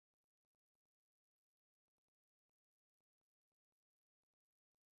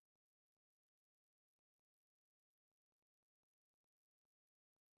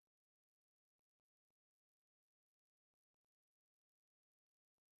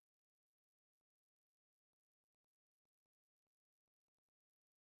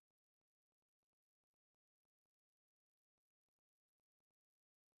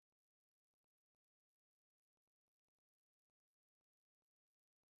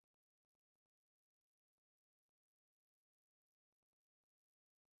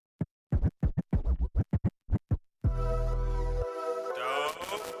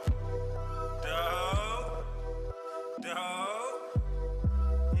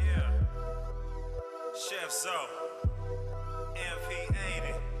Chef Zo,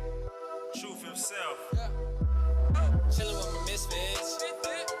 MP80, Truth himself. Chillin' with my misfits,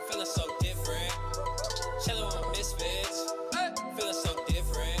 feeling so different. Chillin' with my misfits, feeling so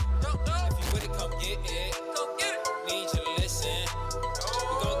different. If you with it, come get it. Need you to listen.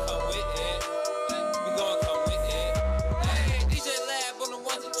 We gon' come with it. We gon' come with it. Hey, DJ Lab on the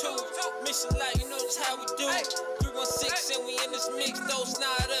ones and twos. Mission light, you know just how we do. 316 and we in this mix. Though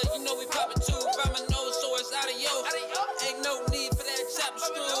Snyder, you know we poppin' too. By my nose, so it's out of yo. Ain't no need for that chopper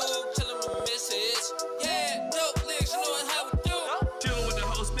screw. Chillin' with my misfits. Yeah, dope lyrics, you know how we do. Chillin' with the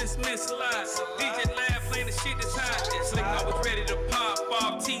host, Miss a lot. DJ Lab playing the shit that's hot. Slick, I was ready to pop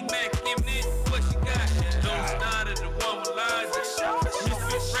off. T-Mac, Eminem, what you got? Don't Snyder, the one with logic.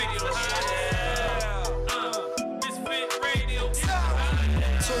 Misfit Radio high. Misfit Radio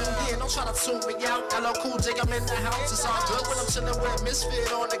Tuned in, don't try to tune me out. LL Cool J, I'm in the house. It's all good when I'm chillin' with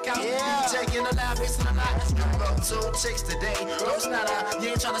Misfit on the couch. DJ in the lab, mixing a lot. You broke 2 chicks today. No, it's not you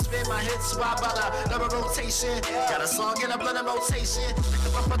ain't tryna spin my hits, so I bought a double rotation. Got a song in a blending rotation. Pick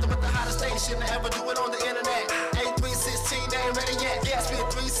up my brother with the hottest station to ever do it on the internet. 8316, they ain't ready yet. Spit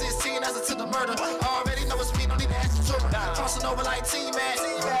 316, that's it to the murder. Already know it's me, don't need to ask the tour. Crossing over like T-Mac.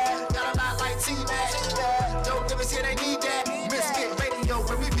 Got a lot like T-Mac. Dope niggas here, they need that. Misfit Radio,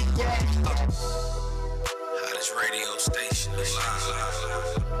 where we be at. Hottest radio station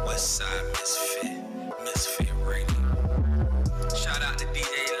alive. Westside Misfit Radio. Shout out to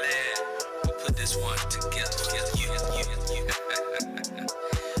DJ Lab who put this one together.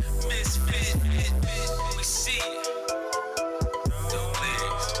 Misfit, we see it. Dope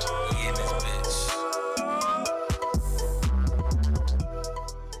lyrics, we in this bitch.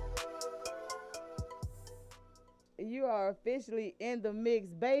 You are officially in the mix,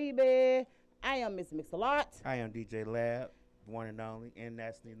 baby. I am Miss Mix-a-Lot. I am DJ Lab, one and only,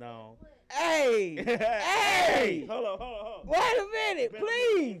 internationally known. Hey! Hey! Hold on. Wait a minute,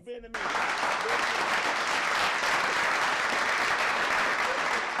 please. Been a minute.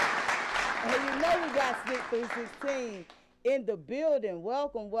 Hey, you know we got Slick 316 in the building.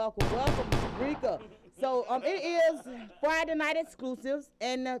 Welcome, Rika. So it is Friday night exclusives,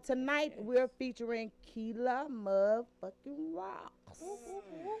 and tonight we're featuring Keela motherfucking Rocks.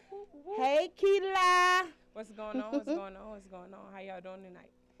 Hey, Keela. What's going on? How y'all doing tonight?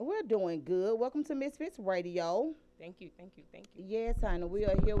 We're doing good. Welcome to Misfits Radio. Thank you. Yes, honey, we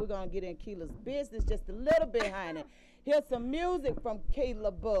are here. We're going to get in Keela's business just a little bit, honey. Here's some music from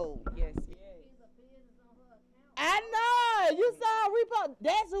Keela Boo. Yes. I know. You saw a repost.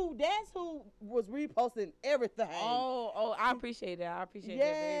 That's who was reposting everything. Oh, I appreciate that. I appreciate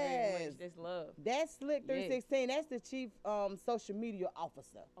that very much. That's love. That's Slick 316. That's the chief social media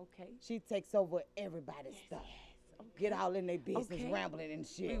officer. Okay. She takes over everybody's stuff. Okay. Get all in their business, rambling and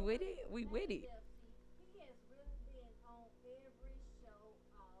shit. We with it. He has really been on every show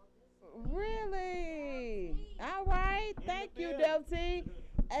all this week. Really? All right. Thank you, Delty.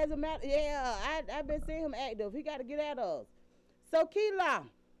 As a matter, I've been seeing him active. He got to get at us. So, Keela.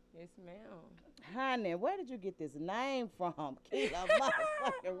 Yes, ma'am. Honey, where did you get this name from? Keela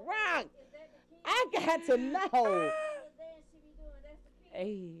motherfucking Rock. I got to know.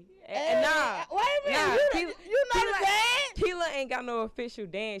 Hey, nah. Wait a minute. You know the dance? Keela ain't got no official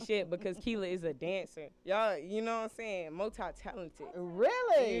dance yet because Keela is a dancer. Y'all, you know what I'm saying? Multi-talented.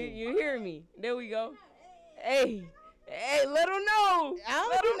 Really? You hear me? There we go. Hey, let them know. I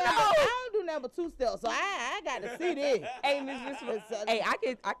don't do nothing but two-step, so I got to see this. Hey, Miss, hey,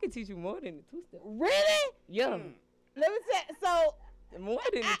 I can teach you more than the two-step. Really? Yeah. Let me say, so. More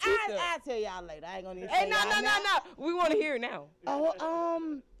than the two-step. I'll tell y'all later. I ain't gonna even say no. We want to hear it now.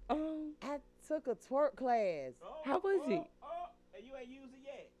 I took a twerk class. How was it? And you ain't used it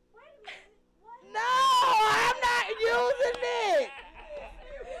yet. Wait a minute. What? No, I'm not using it.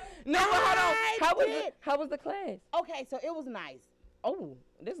 No, hold on. How was the class? Okay, so it was nice. Oh,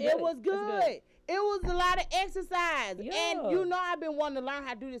 this good. It was good. It was a lot of exercise. Yeah. And you know I've been wanting to learn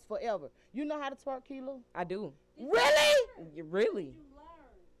how to do this forever. You know how to twerk, Keela? I do. Really? Really? You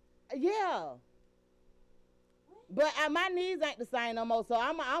learned. Yeah. But my knees ain't the same no more, so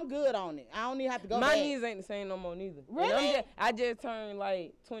I'm good on it. I don't even have to go My back. knees ain't the same no more neither. Really? I just turned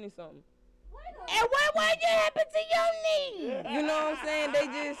like 20-something. And what happened to your knees? You know what I'm saying? They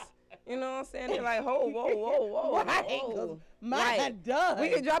just, you know what I'm saying? They're like, whoa. Right, 'cause mine does. We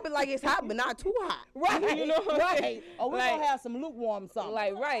can drop it like it's hot, but not too hot. Right, You know what I'm saying? Oh, we're going to have some lukewarm something.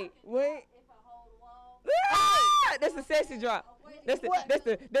 Like, right. Wait. If I hold the wall. That's the sexy drop. That's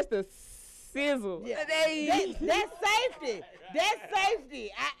the sizzle. Yeah. They- That's safety. That's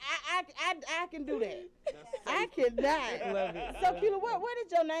safety. I can do that. I cannot. Love it. So Keela, where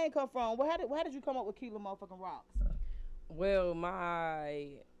did your name come from? How did you come up with Keela motherfucking Rocks? Well,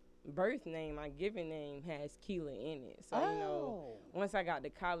 my birth name, my given name has Keela in it. So, you know, once I got to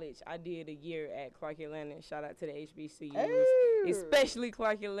college, I did a year at Clark Atlanta. Shout out to the HBCUs, Ooh. especially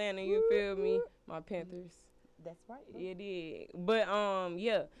Clark Atlanta, you feel me? My Panthers. That's right. It did. But,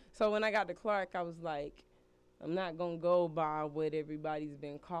 yeah. So when I got to Clark, I was like, I'm not going to go by what everybody's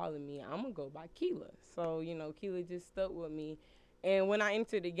been calling me. I'm going to go by Keela. So, you know, Keela just stuck with me. And when I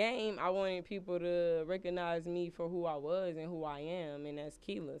entered the game, I wanted people to recognize me for who I was and who I am, and that's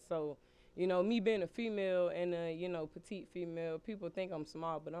Keela. So, you know, me being a female and a, you know, petite female, people think I'm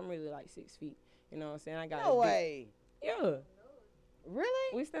small, but I'm really like 6 feet. You know what I'm saying? I got No way. Yeah.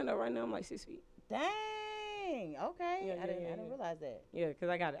 Really? We stand up right now, I'm like 6 feet. Dang. Okay. Yeah, I didn't yeah. realize that. Yeah, because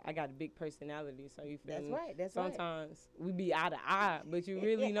I got a big personality, so you feel That's me? right. That's right. Sometimes we be eye to eye, but you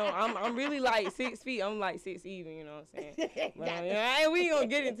really know I'm really like 6 feet. I'm like 6 even, you know what I'm saying? But, yeah, we ain't gonna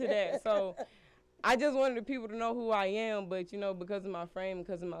get into that. So I just wanted the people to know who I am, but you know, because of my frame,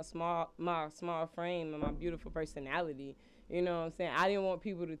 because of my small frame and my beautiful personality, you know what I'm saying? I didn't want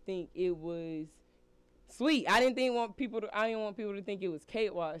people to think it was sweet. I didn't want people to think it was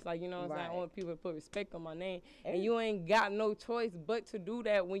cakewalk. Like, you know what I'm saying? I want people to put respect on my name. And you ain't got no choice but to do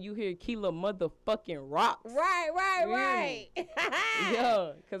that when you hear Keela motherfucking Rocks. Right.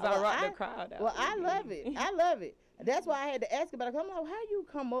 Yeah, because I rock the crowd out. Well, I love it. I love it. That's why I had to ask about it. I'm like, how you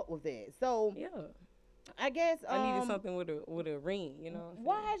come up with that? So Yeah. I guess I needed something with a ring, you know?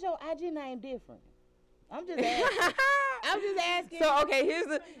 Why is your IG name different? I'm just asking. I'm just asking. So, okay, here's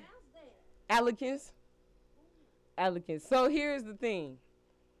the Alikins. So here's the thing.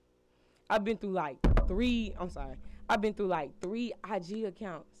 I've been through like three IG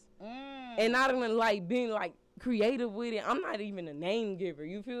accounts. And I don't like being like creative with it. I'm not even a name giver.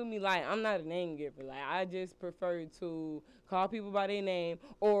 You feel me? Like, I'm not a name giver. Like, I just prefer to call people by their name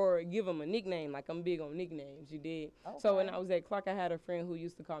or give them a nickname. Like, I'm big on nicknames. You dig? So when I was at Clark, I had a friend who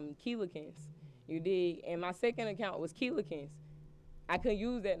used to call me Keelakins. You dig? And my second account was Keelakins. I couldn't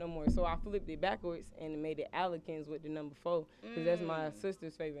use that no more, so I flipped it backwards and made it Alikins with the number 4, because that's my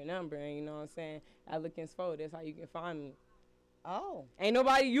sister's favorite number, and you know what I'm saying? Alikins 4, that's how you can find me. Oh. Ain't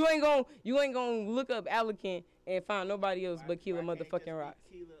nobody, you ain't gonna look up Alikin and find nobody else but Keela motherfucking Rocks.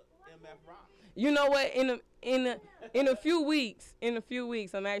 Keela MF Rocks. You know what? In a few weeks,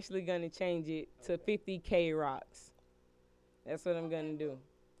 I'm actually gonna change it to 50K Rocks. That's what I'm gonna do.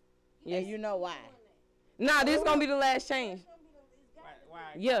 Yeah, you know why? Nah, this gonna be the last change. Why?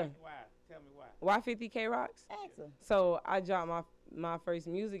 Yeah. Why? Tell me why. Why 50K Rocks? Ask her. So I dropped my first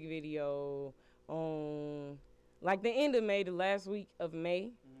music video on like the end of May, the last week of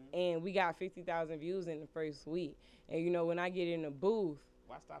May, and we got 50,000 views in the first week. And you know, when I get in the booth,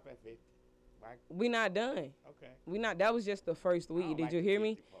 Why stop at 50? Why? we not done. Okay. We not. That was just the first week. don't Did like you the hear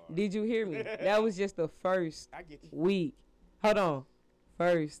me? 50 part. Did you hear me? That was just the first I get you. week. Hold on.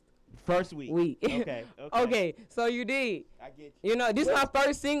 First First week. week. Okay. Okay. So you did. I get you. You know, this is my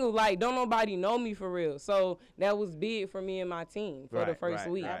first single. Like, don't nobody know me for real. So that was big for me and my team for the Right, first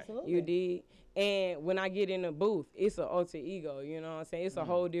right, week. right. Absolutely. You did. And when I get in the booth, it's an alter ego. You know what I'm saying? It's a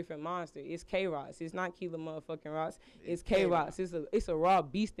whole different monster. It's K-Ross. It's not Keela motherfucking Ross. It's K-Ross. It's a raw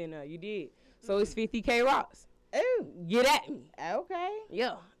beast in there. You did. So it's 50K Ross. Ooh. Get at me. Okay.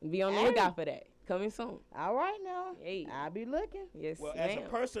 Yeah. Be on the lookout for that. Coming soon. All right now. Hey. I'll be looking. Yes, Well, as a ma'am.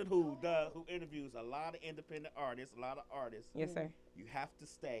 person who interviews a lot of independent artists, a lot of artists, Yes, sir. you have to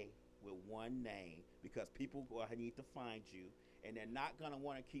stay with one name because people need to find you, and they're not gonna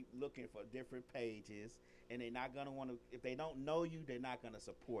want to keep looking for different pages, and they're not gonna want to. If they don't know you, they're not gonna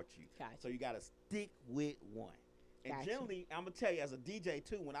support you. Gotcha. So you gotta stick with one. And Gotcha. generally, I'm gonna tell you, as a DJ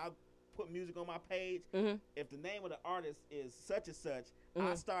too, when I put music on my page, Mm-hmm. if the name of the artist is such and such,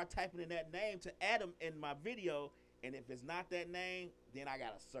 I start typing in that name to add them in my video. And if it's not that name, then I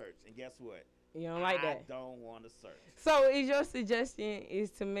gotta search. And guess what? You don't like I that. don't want to search. So is your suggestion is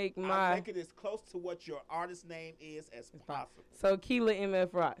to make I my make it as close to what your artist name is as possible. so Keela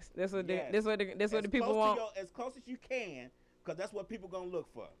MF Rocks. That's what Yes. that's what the people close want. as close as you can, because that's what people gonna look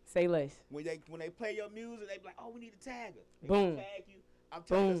for. Say less. When they play your music, they be like, "Oh, we need to tag her." They Boom. gonna tag you. I'm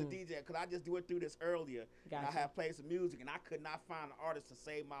telling you as a Boom. DJ, because I just went through this earlier. And I Gotcha. had played some music, and I could not find an artist to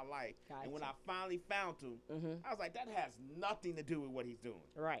save my life. And when I Gotcha. finally found him, I was like, that has nothing to do with what he's doing.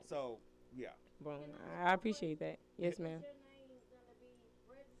 Right. So, yeah. Boom. I appreciate that. Yes, ma'am. Your name's gonna be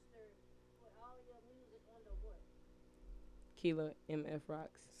registered with all your music under what? Keela MF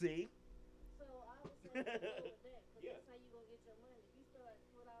Rocks. See? So I was saying go with that, 'cause Yeah. that's how you gonna get your money. If you start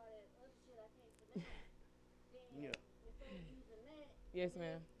with all that other shit, I Yes,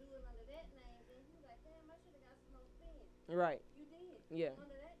 ma'am. Do it under that name, then you like, damn, I should have got some more spin. Right. You did. Yeah.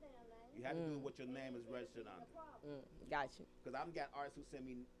 Under that damn name. You have to do what your name is registered A under. problem. Gotcha. Because I've got artists who send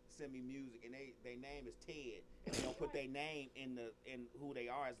me music and their name is Ted and they don't put their name in who they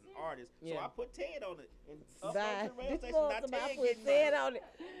are as an artist. So Yeah. I put Ted on it and Bye. upload to the radio This station. was Not about Ted put getting Ted money. on it.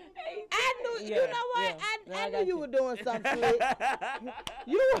 I knew. You Yeah, know what? yeah. No, I I knew got you you. were doing something slick.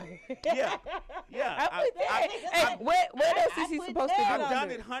 You. Yeah, yeah. I put that. Hey, what else is he put supposed to that do? I've done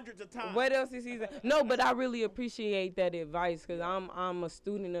under it hundreds of times. What else is he? No, but I really appreciate that advice because I'm a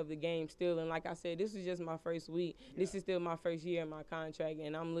student of the game still, and like I said, this is just my first week. This is still my first year in my contract,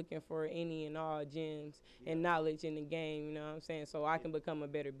 and I'm looking for any and all gems and knowledge in the game. You know what I'm saying? So I can become a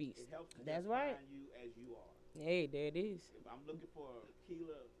better beast. It helps to That's just right. find you as you are. Hey, there it is. If I'm looking for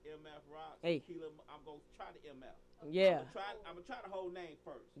Keela MF Rock, Hey. Keela, I'm gonna try the MF. Yeah, I'm gonna try the whole name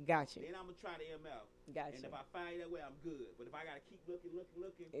first. gotcha, Then I'm gonna try the MF. And gotcha. if I find that way, I'm good. But if I gotta keep looking,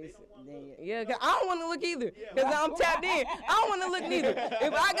 they It's- don't want to then look. Yeah, 'cause I don't want to look either. Yeah. Because I'm tapped in. I don't want to look neither.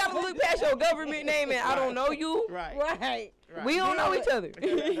 If I got to look past your government name and I don't know you, Right. Right. we don't know each other. So,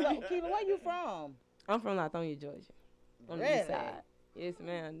 Keela, where you from? I'm from Lithonia, Georgia. On the Really? east side. Yes,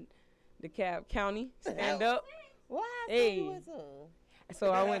 man. DeKalb County. Stand up. Why? Hey. You was So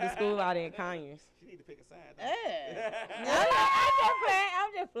I went to school out in Conyers. She need to pick a side.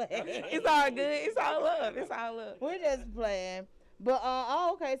 I'm just playing. It's all good. It's all love. It's all love. We're just playing. But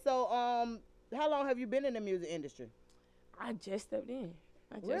okay. So how long have you been in the music industry? I just stepped in.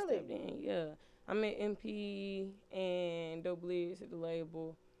 Really? Stepped in, yeah. I met MP and Dope Lids at the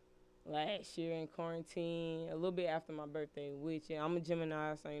label last year in quarantine, a little bit after my birthday, which I'm a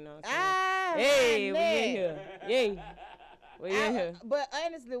Gemini, so you know what I'm saying. Ah, Hey, we man. in here. Yay. We in here. But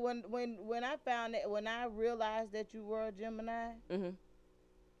honestly, when I found that, when I realized that you were a Gemini, Mhm.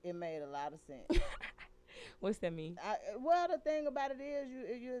 it made a lot of sense. What's that mean? Well, the thing about it is,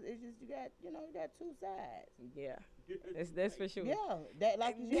 you got two sides. Yeah. That's for sure. Yeah, that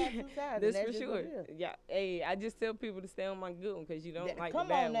like you got two sides. That's and for just sure. what it is. Yeah. Hey, I just tell people to stay on my good one because you don't like Come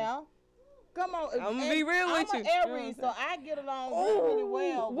the bad on now. Come on. I'ma And be real with you. I'm You know an what I'm Aries, so saying? I get along really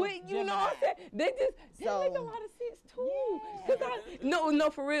well with you know what I'm saying? That make a So- lot of sense too. No,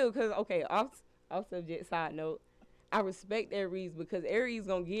 for real. Cause okay, off subject side note, I respect Aries because Aries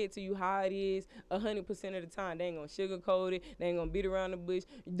gonna get it to you how it is 100% of the time. They ain't gonna sugarcoat it. They ain't gonna beat around the bush.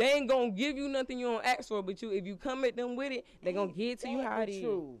 They ain't gonna give you nothing you don't ask for. But if you come at them with it, they gonna get it to you how it is.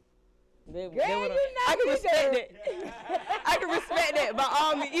 True. They Girl, you know I can me, respect girl. that. I can respect that by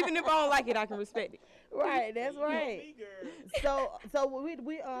all means. Even if I don't like it, I can respect it. Right, that's right. Me, girl. So we look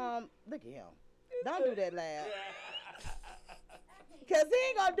at him. Don't do that loud. Cause he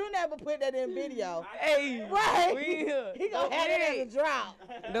ain't gonna do nothing but put that in video. Hey, Right. we in here. He gonna have it as a drop.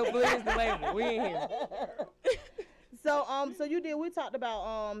 Dope Lids the label. We in here. So we talked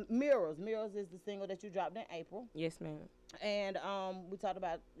about Mirrors. Mirrors is the single that you dropped in April. Yes, ma'am. And we talked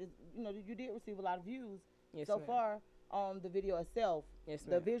about you did receive a lot of views Yes, so ma'am. far on the video itself, Yes,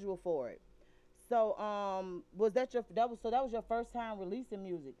 the ma'am. visual for it. So was that was your first time releasing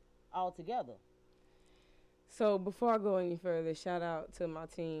music altogether? So before I go any further, shout out to my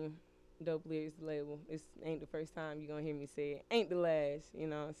team, Dope Lyrics the label. This ain't the first time you're gonna hear me say it. Ain't the last, you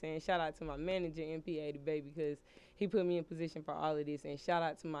know what I'm saying? Shout out to my manager, MPA the baby, because he put me in position for all of this. And shout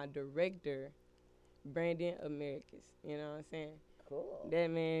out to my director, Brandon Americas. You know what I'm saying? Cool. That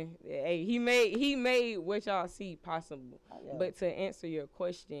man, hey, he made what y'all see possible. Oh, yeah. But to answer your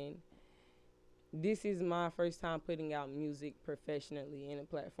question, this is my first time putting out music professionally in a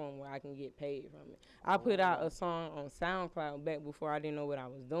platform where I can get paid from it. I put out a song on SoundCloud back before I didn't know what I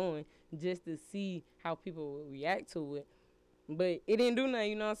was doing, just to see how people would react to it. But it didn't do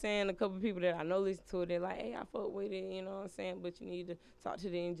nothing, you know what I'm saying? A couple of people that I know listen to it, they're like, hey, I fuck with it, you know what I'm saying? But you need to talk to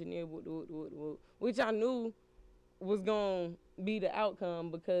the engineer, which I knew was going to be the outcome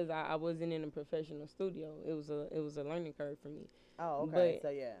because I wasn't in a professional studio. It was a learning curve for me. Oh, okay. But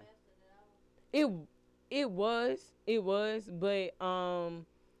So yeah. It was, but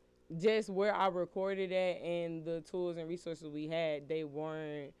just where I recorded at and the tools and resources we had, they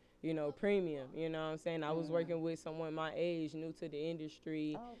weren't, premium. You know what I'm saying? I was working with someone my age, new to the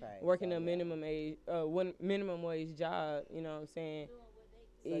industry, Okay. working so, a yeah. minimum wage job. You know what I'm saying?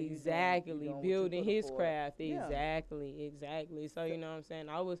 So you doing- Exactly, you doing what you building could his afford. craft. Yeah. Exactly. So you know what I'm saying?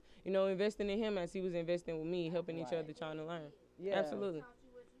 I was, investing in him as he was investing with me, helping each Right. other, trying to learn. Yeah. Absolutely.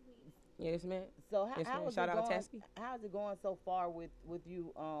 Yes, man. So Yes, how ma'am. is Shout it out going? Tasky. How's it going so far with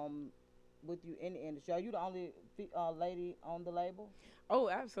you in the industry? Are you the only lady on the label? Oh,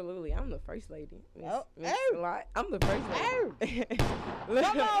 absolutely. I'm the first lady. Oh, Miss hey. Lot. I'm the first lady.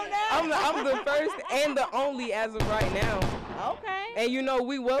 Come on now. I'm the first and the only as of right now. Okay. And you know,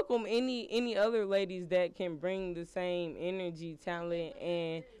 we welcome any other ladies that can bring the same energy, talent,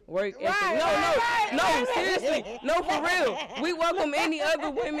 and work ethic. No, seriously. No, for real. We welcome any other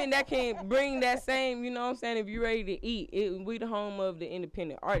women that can bring that same, you know what I'm saying, if you're ready to eat. We the home of the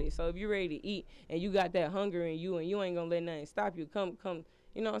independent artist. So if you're ready to eat and you got that hunger in you and you ain't gonna let nothing stop you, come,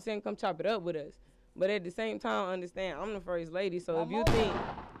 you know what I'm saying, come chop it up with us. But at the same time, understand, I'm the first lady, so if you think,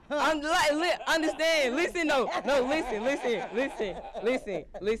 I'm like, understand, listen, no,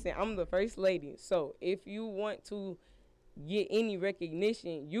 listen, I'm the first lady. So if you want to get any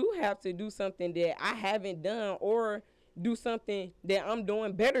recognition, you have to do something that I haven't done or do something that I'm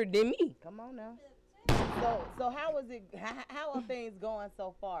doing better than me. Come on now. So how is it? How are things going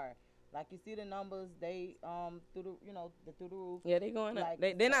so far? Like you see the numbers, they through the roof. Yeah, they going up.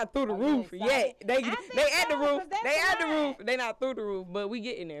 Like, They're not through the are you roof yet. excited? They I think at the so, roof. 'cause that's They at the right. roof. They not through the roof, but we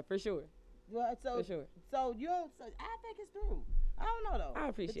getting there for sure. Well, so For sure. so you don't. So I think it's through. I don't know though. I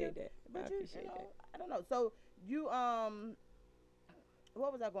appreciate that. But I you appreciate know, that. I don't know. So you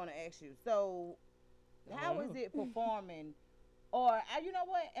what was I going to ask you? So how is it performing? Or you know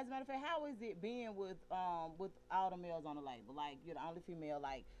what? As a matter of fact, how is it being with all the males on the label? Like you're the only female.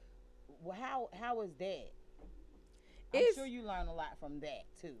 Like, how is that? I'm sure you learn a lot from that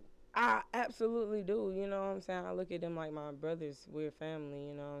too. I absolutely do. You know what I'm saying? I look at them like my brothers. We're family.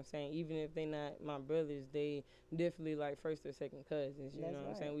 You know what I'm saying? Even if they not my brothers, they definitely like first or second cousins. You That's know what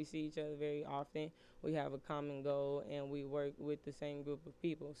I'm right. saying? We see each other very often. We have a common goal, and we work with the same group of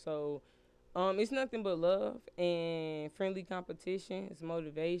people. So, it's nothing but love and friendly competition. It's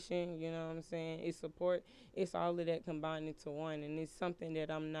motivation. You know what I'm saying? It's support. It's all of that combined into one, and it's something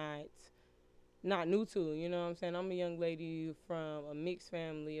that I'm not new to, you know what I'm saying? I'm a young lady from a mixed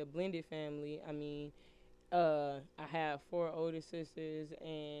family, a blended family. I mean, I have 4 older sisters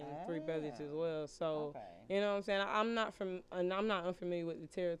and 3 brothers as well. So, you know what I'm saying? I'm not unfamiliar with the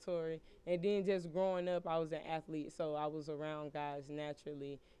territory. And then just growing up, I was an athlete, so I was around guys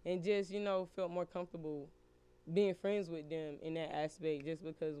naturally and just, you know, felt more comfortable being friends with them in that aspect just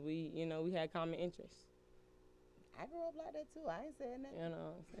because we had common interests. I grew up like that too. I ain't saying that. You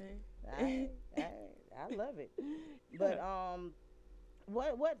know what I'm saying? I love it.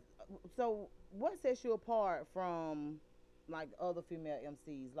 But what sets you apart from like other female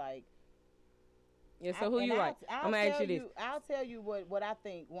MCs? Like, yeah. So who you like? I'm gonna ask you this. I'll tell you what I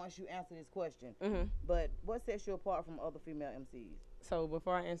think once you answer this question. Mm-hmm. But what sets you apart from other female MCs? So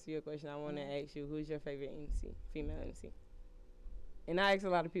before I answer your question, I want to ask you, who's your favorite MC, female MC? And I ask a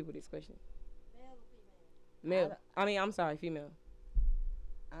lot of people this question. Male. I'm sorry, female.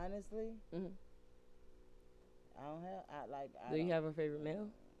 Honestly, Mm-hmm. I don't have. Do you have a favorite male?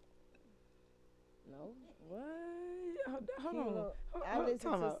 No. What? Hold on. I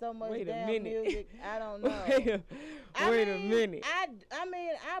listen to so much Wait a damn minute. music. I don't know. Wait a minute. I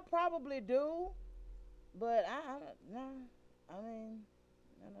mean, I probably do, but I don't know.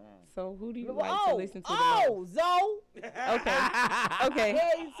 So who do you like to listen to the most? Zoe. Okay.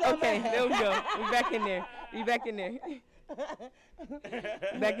 Yeah, Okay. There we go. We back in there. Back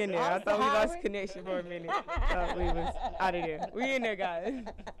in there. I thought we lost connection for a minute. Thought we was out of there. We in there, guys.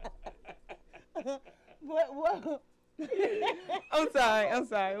 What? I'm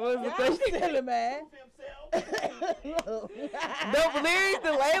sorry. What was the question? Silly, man. Double lyrics,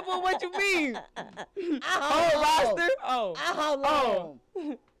 the label? What you mean? Roster? Oh.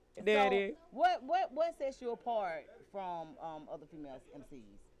 There it is. What sets you apart from other female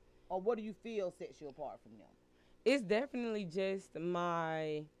MCs? Or what do you feel sets you apart from them? It's definitely just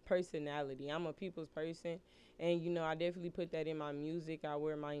my personality. I'm a people's person, and I definitely put that in my music. I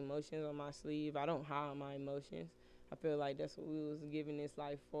wear my emotions on my sleeve. I don't hide my emotions. I feel like that's what we was given this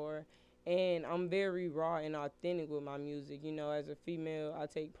life for. And I'm very raw and authentic with my music. As a female, I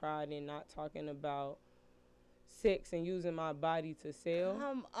take pride in not talking about sex and using my body to sell.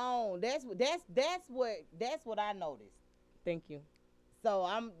 Come on, that's what I noticed. Thank you. So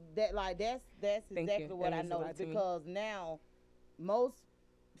that's exactly what I noticed, because now most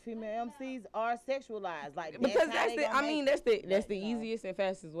female MCs are sexualized. Like, because that's the easiest and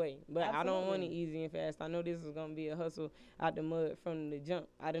fastest way. But I don't want it easy and fast. I know this is gonna be a hustle out the mud from the jump.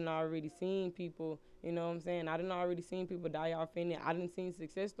 I done already seen people, you know what I'm saying? I done already seen people die off in it. I done seen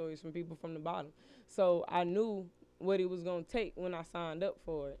success stories from people from the bottom. So I knew what it was gonna take when I signed up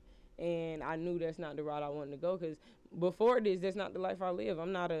for it. And I knew that's not the route I wanted to go, because before this, that's not the life I live.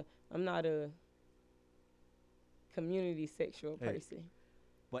 I'm not a community sexual person.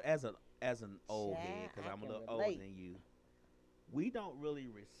 But as an old head, because I'm a little older than you, we don't really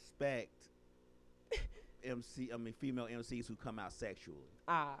respect female MCs who come out sexually.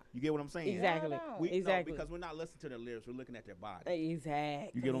 You get what I'm saying? Exactly. No, I don't. Exactly. No, because we're not listening to their lyrics. We're looking at their body.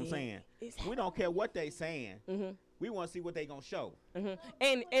 Exactly. You get what I'm saying? Exactly. We don't care what they saying. Mhm. We want to see what they gonna show. Mhm. Mulatto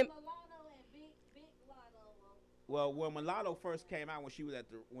And and Big Lotto. Well, when Mulatto first came out, when she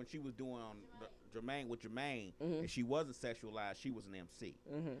was doing Jermaine with Jermaine, and she wasn't sexualized, she was an MC.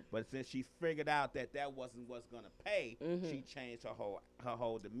 But since she figured out that wasn't what's gonna pay, she changed her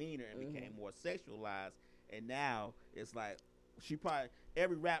whole demeanor and became more sexualized. And now it's like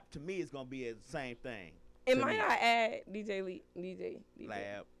every rap to me is gonna be the same thing. And to might me. I add DJ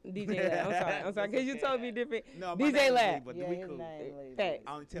Lab. DJ Lab. I'm sorry, because you told me different. No, my DJ name is Lab. Lee, but Yeah, we his cool. name Lee. Facts.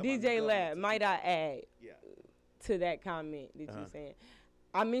 I only tell my DJ government Lab. to- Might I add Yeah. to that comment that you're saying?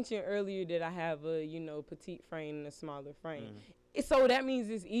 I mentioned earlier that I have a petite frame and a smaller frame. So that means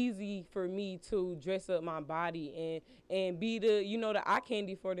it's easy for me to dress up my body and be the the eye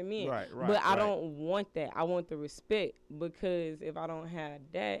candy for the men. Right, But I right. don't want that. I want the respect, because if I don't have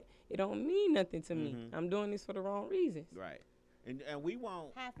that, it don't mean nothing to me. I'm doing this for the wrong reasons. Right. And we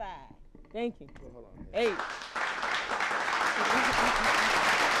won't. High five. Thank you. Hold on. Hey.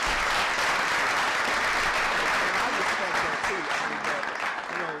 I respect that too. I mean,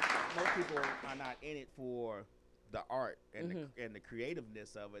 but, most people are not in it for the art and the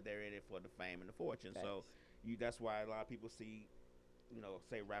creativeness of it. They're in it for the fame and the fortune. So that's why a lot of people see,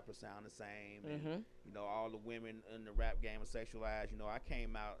 say rappers sound the same, and all the women in the rap game are sexualized. I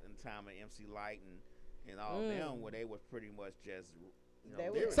came out in time of MC Light and all them where they were pretty much just They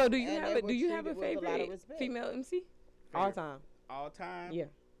were- lyrics. So do you And have they a were have a treated with a lot of favorite respect. female MC? All time. all time. Yeah.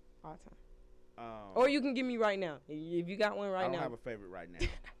 All time. Or you can give me right now. If you got one I right don't now. have a favorite right now.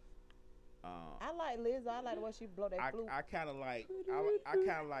 I like Liz. I like the way she blow that flute. I kind of like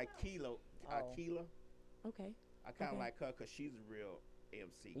Keela. Oh. Keela. Okay. I kind of Okay. like her because she's a real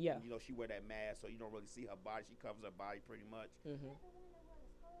MC. Yeah. She wear that mask, so you don't really see her body. She covers her body pretty much.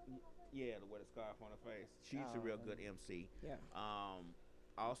 Yeah, to wear the scarf on her face. She's a real good MC. Yeah.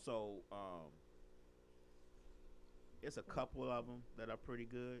 Also, it's a couple of them that are pretty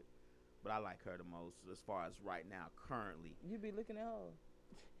good, but I like her the most as far as right now, currently. You be looking at her.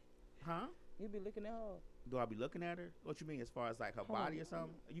 Huh? You be looking at her. Do I be looking at her? What you mean as far as like her body or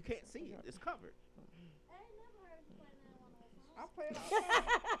something? You can't see it. It's covered. I play it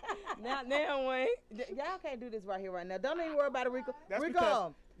all. Not now, Wayne. Y'all can't do this right here, right now. Don't even worry about it, Rico. That's Rico,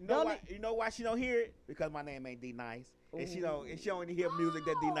 because don't you know why she don't hear it? Because my name ain't D Nice, and she don't only hear music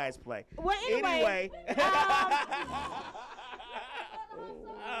that D Nice play. Well, anyway,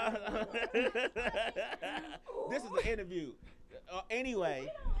 This is the interview. Anyway,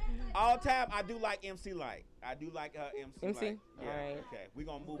 all time I do like MC Light. I do like MC MC? Light. Yeah. All right. Okay, we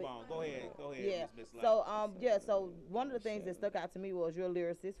gonna move on. Go ahead. Yeah. Miss Light. So one of the things that stuck out to me was your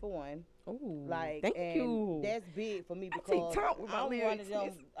lyricist for one. Ooh, Like, thank and you. that's big for me I take because time with my I'm one lyrics. of them.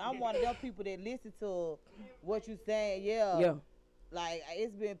 I'm one of them people that listen to what you saying. Yeah. Yeah. Like,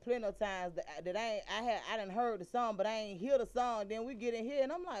 it's been plenty of times that I done heard the song, but I ain't hear the song. Then we get in here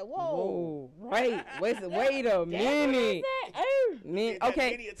and I'm like, whoa. Whoa. Right. Wait a minute. Man, that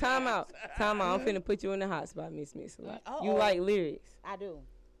okay, many a time times. out. Time out. I'm finna put you in the hot spot, Miss Lot. You Uh-oh. like lyrics. I do.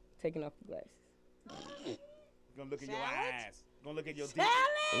 Taking off the glasses. Gonna look in your Challenge? eyes. Gonna look at your deep.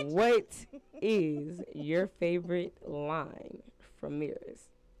 Challenge. What is your favorite line from Mirrors?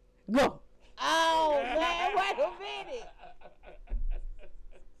 Go. Oh, man, wait a minute.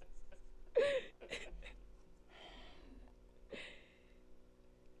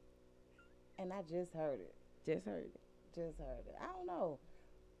 And I just heard it. Just heard it. Just heard it. I don't know.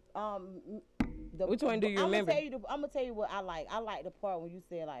 Which one do you remember? I'm gonna tell you what I like. I like the part when you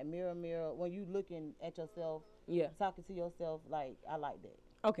say like mirror, mirror, when you looking at yourself, Yeah. talking to yourself. Like I like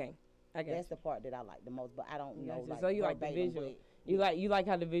that. Okay. I guess. That's the part that I like the most. But I don't know. Gotcha. Like, So you like the verbatim, visual. but You like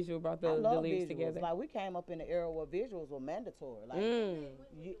how the visual brought I the love lyrics visuals. together. Like we came up in an era where visuals were mandatory. Like Mm.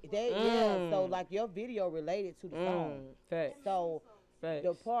 yeah. So like your video related to the song. Facts. So Facts.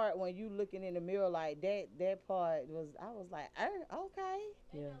 the part when you looking in the mirror like that part was I was like, okay.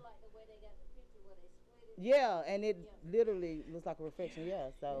 Yeah. Yeah, and it literally looks like a reflection. Yeah,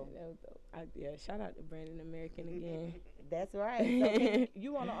 so That was dope. Yeah, shout out to Brandon American again. that's right. So can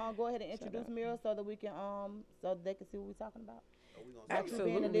you want to go ahead and introduce Mira so that we can so that they can see what we're talking about? Oh, we gonna Like you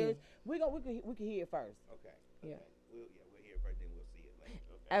being the Absolutely. lyrics. we can hear it first. Okay. Yeah. We'll hear it first, then we'll see it later.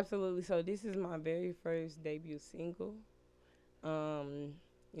 Okay. Absolutely. So this is my very first debut single.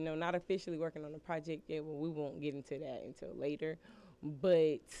 Not officially working on the project yet. Well, we won't get into that until later.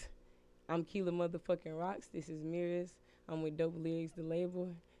 But I'm Keela motherfucking Rocks. This is Mirrors. I'm with Dope Lyrics, the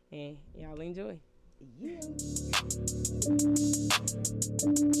label, and y'all enjoy. Yeah.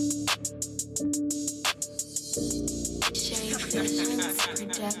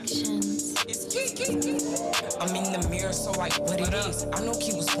 Productions. I'm in the mirror, so like what it is. I know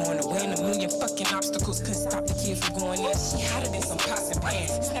Key was born to win a million fucking obstacles. Couldn't stop the kid from going in. She hotter than some pots and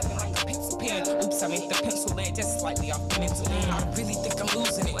pans. Snapping like a pencil pen. Oops, I made the pencil lead just slightly off the mental end. I really think I'm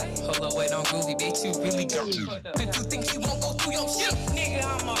losing it. Hold up, wait on groovy, bitch. You really got me. Did you think you won't go through your shit? Nigga,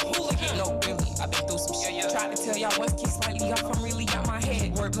 I'm a hooligan. No, really, I've been through some shit. Tried to tell y'all once Key slightly off, I'm really out my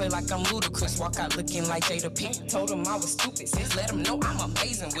head. Wordplay like I'm ludicrous. Walk out looking like Jada Pinkett. Told him I was stupid. Since let him know I'm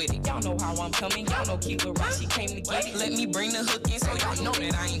amazing with it. Y'all know how I'm coming. Y'all know Keela right. She came to get it. Let me bring the hook in so y'all know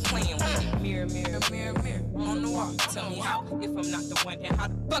that I ain't playing with it. Mirror, mirror, mirror, mirror on the wall. Tell me how. If I'm not the one, then how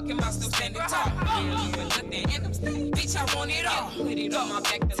the fuck am I still standing tall? Mirror, but nothing in them stay. Bitch, I want it all. Put it on my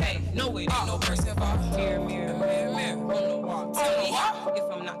back to lay. No, it ain't no person involved. Mirror, mirror, mirror, mirror on the wall. Tell me how. If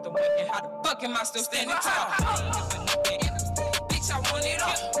I'm not the one, then how the fuck am I still standing tall? But nothing in them stay. Bitch, I want it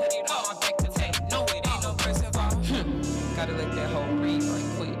all. Put it on my back to lay. No, it ain't no person involved. Gotta let that hoe breathe right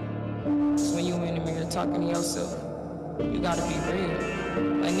quick. Cause when you in the mirror talking to yourself, you gotta be real.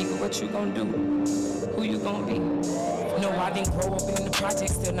 Like, nigga, what you gonna do? Who you gonna be? No, I didn't grow up in the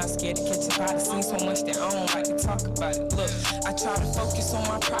projects, still not scared to catch a body. Seen so much that I don't like to talk about it. Look, I try to focus on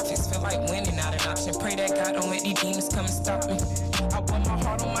my profits, feel like winning not an option. Pray that God don't let these demons come and stop me. I wear my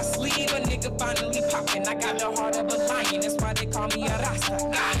heart on my sleeve, a nigga finally popping. I got the heart of a lion, that's why they call me a Rasta.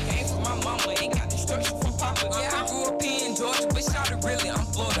 God came from my mama, ain't got destruction from Papa. Yeah, I grew up in Georgia, but shout it really, I'm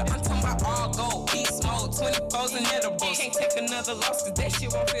Florida. I'm talking about all gold, beast mode, 24s and edibles. Can't take another loss, cause that shit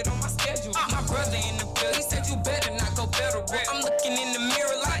won't fit on my schedule. My brother in the field, he said you better not go federal. I'm looking in the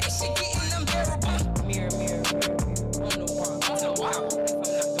mirror like this shit getting unbearable. Mirror, mirror, mirror, mirror on the wall. On the wall. If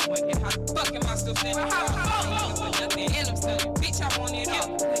I'm not the one, then how the fuck am I still standing tall? With nothing in them stunning. Bitch, I want it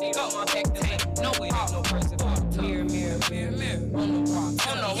all. Put it on my back to lay. No, it ain't no person. Mirror, mirror, mirror, mirror on the wall.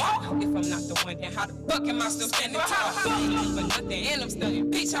 On the wall. If I'm not the one, then how the fuck am I still standing tall? But nothing in them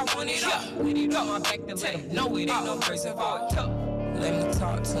stunning. Bitch, I want it all. Put it on my back to lay. No, it ain't no person. Let me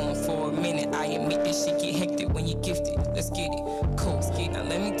talk to him for a minute. I admit this shit get hectic when you gifted. Let's get it. Cool, skate. Now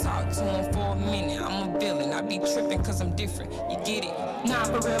let me talk to him for a minute. I'm a villain. I be tripping cause I'm different. You get it? Nah,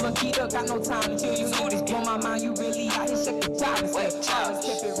 for real, Akita, got no time until you know this. Blow my mind, you really out here shut the job. Always kept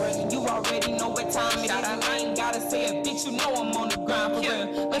it running. You already know what time it is. I ain't gotta say it, bitch. You know I'm on the grind for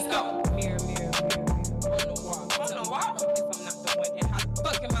real. Let's go. Mirror, mirror, mirror, mirror on the wall. On the wall. If I'm not the one, then how the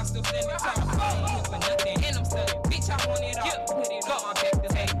fuck am I still standing tall? For nothing and I'm stunning. Bitch, I want it all. Put it on my back to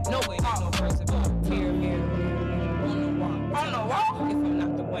say, no, it ain't no person. Mirror, mirror, mirror on the wall. On the wall. If I'm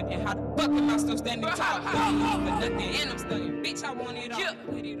not the one, then how the fuck am I still standing tall? For nothing and I'm stunning. Bitch, I want it all.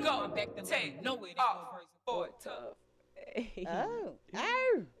 Put it on my back to say, no, it ain't no person. Boy, tough. Hey. Oh.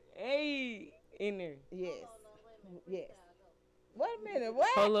 Oh. Hey. In there. Yes. Yes. Wait a minute. What?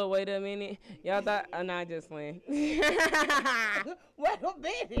 Hold up, wait a minute. Y'all thought, nah, just playing. Wait a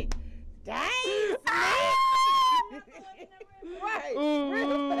minute. Dang. Right.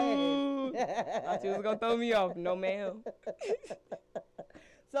 Real fast. Thought you was gonna throw me off. No, ma'am.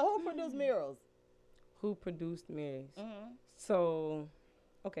 So who produced Murals? Who produced Mirrors? Mm-hmm. So,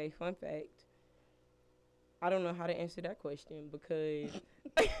 okay, fun fact. I don't know how to answer that question because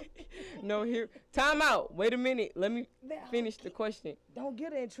no, here, time out. Wait a minute. Let me finish the question. Don't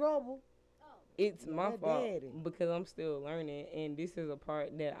get in trouble. It's my Yeah, fault daddy. because I'm still learning, and this is a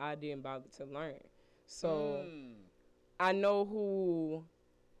part that I didn't bother to learn. So I know who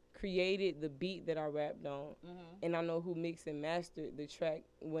created the beat that I rapped on, and I know who mixed and mastered the track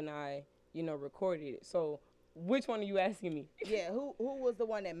when I, recorded it. So which one are you asking me? Yeah, who was the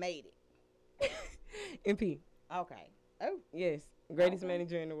one that made it? MP. Okay. Oh. Yes, greatest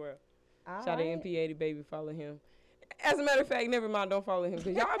manager in the world. All Shout out right. MP80 baby, follow him. As a matter of fact, never mind, don't follow him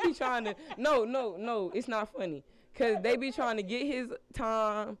because y'all be trying to. No, it's not funny because they be trying to get his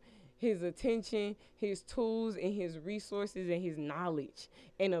time, his attention, his tools, and his resources and his knowledge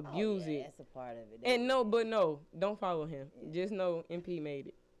and abuse it. That's a part of it. And no, don't follow him. Just know MP made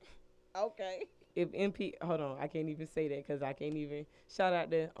it. Okay. If MP, hold on, I can't even say that because I can't even shout out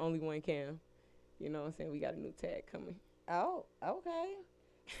to Only One Cam. You know what I'm saying? We got a new tag coming. Oh, okay.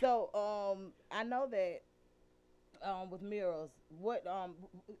 So, I know that with Murals, what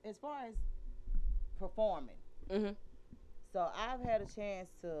as far as performing. Mhm. So I've had a chance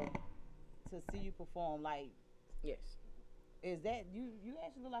to see you perform. Like, Yes, is that you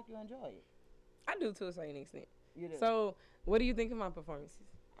actually look like you enjoy it? I do to a certain extent. You do. So, what do you think of my performances?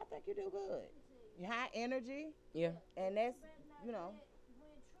 I think you do good. You high energy, Yeah. and that's you know.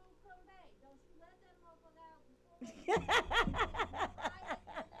 When True come back, don't you let that motherfucker out before he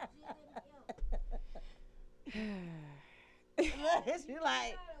She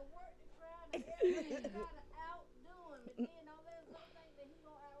like, gotta work the crowd and everything. You gotta outdo him. And then don't let him think that he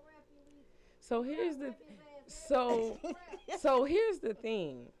gonna out-rap you. So here's the here's the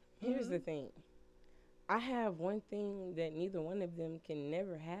thing. Here's the thing. I have one thing that neither one of them can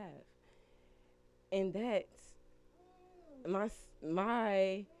never have, and that's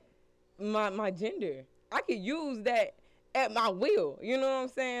my gender. I could use that at my will. You know what I'm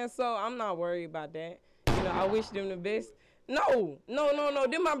saying? So I'm not worried about that. You know, I wish them the best. No.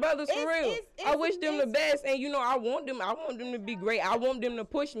 They're my brothers for real. I wish them the best, and you know, I want them to be great. I want them to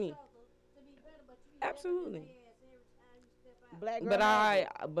push me. Absolutely. black girl.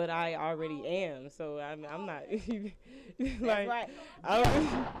 But I already am, so I'm not. That's right.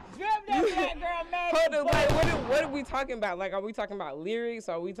 Drip that black girl magic. Hold on, like, what are we talking about? Like, are we talking about lyrics?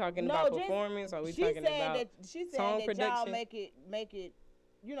 Are we talking about performance? Are we talking about song production? Y'all make it,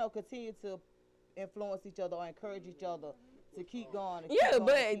 you know, continue to influence each other or encourage each other to keep going. Yeah,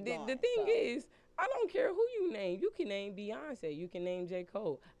 but the thing is, I don't care who you name. You can name Beyonce. You can name J.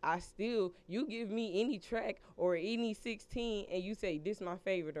 Cole. You give me any track or any 16 and you say this my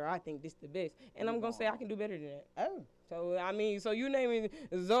favorite or I think this the best. And I'm going to say I can do better than that. Oh. So, I mean, so you naming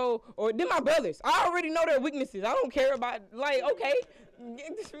Zoe or they're my brothers. I already know their weaknesses. I don't care about, like, okay.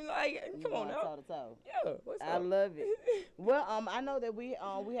 Like, come on now. Toe to toe. Yeah, what's I up? love it. Well, I know that we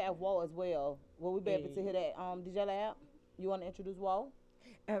have Woe as well. Will we be able to hear that? Did y'all out? You want to introduce Woe?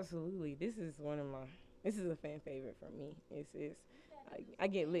 Absolutely. This is a fan favorite for me. I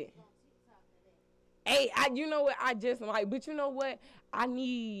get lit. Hey, you know what? I just like, but you know what? Are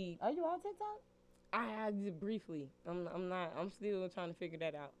you on TikTok? I just briefly. I'm not. I'm still trying to figure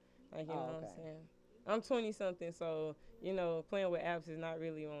that out. Like, you know what I'm saying? I'm 20 something, so you know, playing with apps is not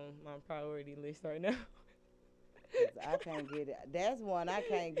really on my priority list right now. I can't get it. That's one I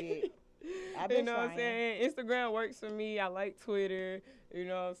can't get. You know what I'm saying? Instagram works for me. I like Twitter. You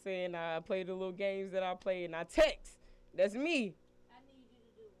know what I'm saying? I play the little games that I play and I text. That's me. I need you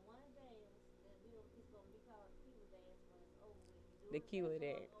to do one dance that it's going to be called Kila dance when it's over with. You do The Kila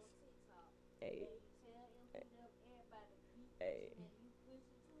dance. on TikTok. Hey. And you tell everybody to keep Hey. and you push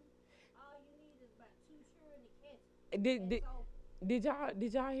it too. All you need is about 2 children to catch it.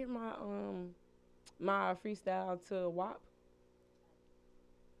 Did y'all hear my freestyle to WAP?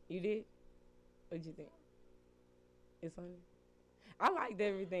 You did? What'd you think? It's on. I liked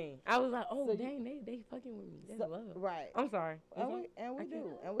everything. I was like, oh, so dang, they fucking with me. That's love. Right. I'm sorry. And we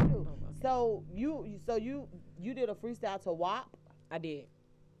do. Oh, okay. So you did a freestyle to WAP? I did.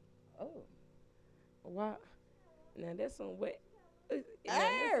 Oh. WAP. Now that's some wet.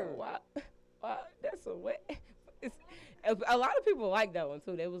 WAP. That's some wet. A lot of people like that one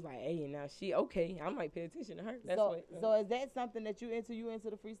too. They was like, "Hey, now she okay." I might pay attention to her. So is that something that you into? You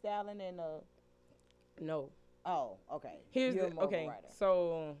into the freestyling and No. Oh, okay. Okay.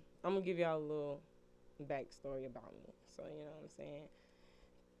 So I'm gonna give y'all a little backstory about me. So you know what I'm saying.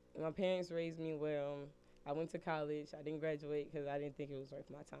 My parents raised me well. I went to college. I didn't graduate because I didn't think it was worth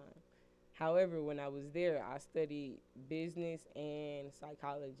my time. However, when I was there, I studied business and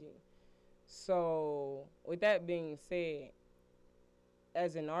psychology. So, with that being said,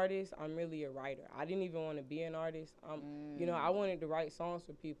 as an artist, I'm really a writer. I didn't even want to be an artist. You know, I wanted to write songs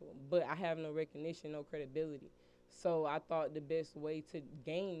for people, but I have no recognition, no credibility. So, I thought the best way to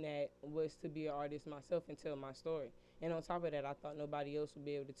gain that was to be an artist myself and tell my story. And on top of that, I thought nobody else would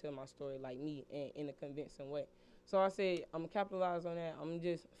be able to tell my story like me in a convincing way. So I said, I'm gonna capitalize on that. I'm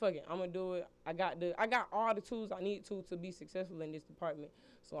just fuck it. I'm gonna do it. I got all the tools I need to be successful in this department.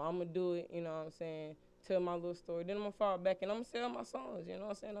 So I'm gonna do it. You know what I'm saying? Tell my little story. Then I'm gonna fall back and I'm gonna sell my songs. You know what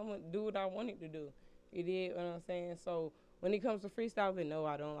I'm saying? I'm gonna do what I wanted to do. You did what I'm saying? So when it comes to freestyling, no,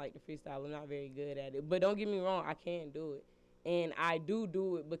 I don't like the freestyle. I'm not very good at it. But don't get me wrong, I can do it. And I do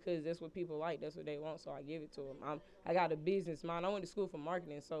it because that's what people like. That's what they want. So I give it to them. I got a business mind. I went to school for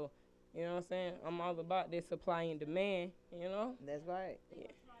marketing, so. You know what I'm saying? I'm all about this supply and demand, you know? That's right.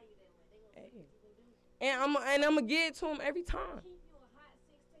 Yeah. Hey. And I'm gonna give it to them every time.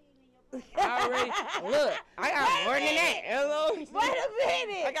 I already, look, I got more than that. Hello? Wait a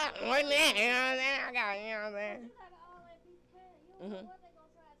minute. I got more than that, you know what I'm saying? You know what I'm saying? You know what they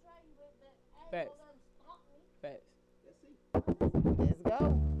gonna try you with, but I ain't Facts. gonna let them stop me. Facts. Let's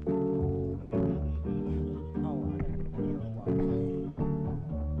go.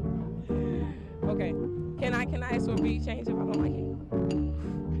 Okay, can I ask for a beat change if I don't like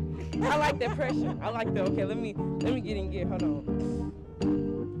it? I like that pressure. I like that. Okay, let me get in gear. Hold on.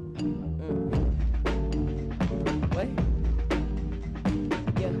 What?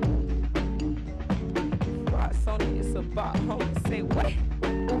 Yeah. Rock Sony, it's about home. Say what?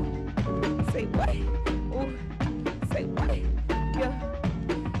 Ooh. Say what? Ooh.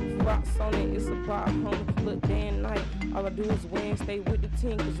 rocks on it, it's a bar, homie. Look, day and night, all I do is win, stay with the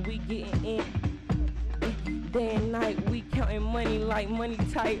team, cause we getting in. Day and night, we counting money like money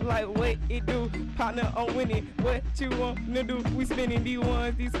tight, like what it do. Partner, I'm winning, what you want to do? We spending these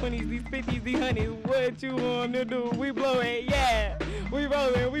ones, these 20s, these 50s, these hundreds, what you want to do? We blowing, yeah. We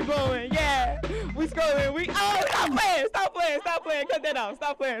rolling, we blowing, yeah. We scrolling, we, oh, stop playing, cut that out,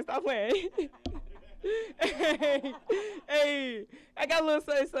 stop playing. Hey, I got a little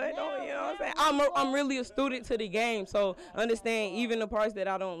something on, you know what I'm saying? I'm really a student to the game, so understand even the parts that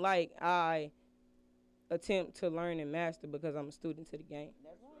I don't like, I attempt to learn and master because I'm a student to the game.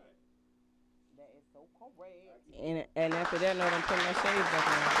 That's right. That is so correct. And after that note, I'm putting my shades back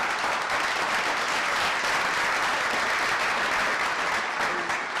on.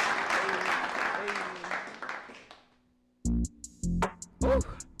 Ooh.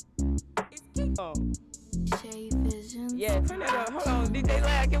 Oh. Shade Visions. Yeah, turn that up. Hold on, DJ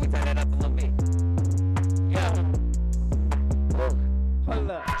Lab, can we turn that up a little bit? Yeah.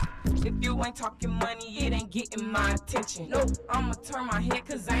 Hold up. If you ain't talking money, it ain't getting my attention. No, I'ma turn my head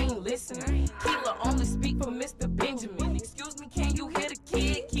cause I ain't listening. Keela only speak for Mr. Benjamin. Excuse me, can you hear the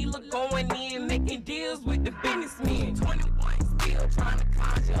kid? Keela going in, making deals with the businessmen. 21, still trying to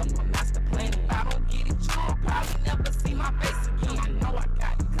conjure up a master plan. If I don't get it, you'll probably never see my face again. I know I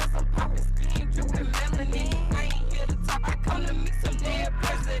got it cause I'm popping skin, dripping melanin. I ain't here to talk, I come to meet some dead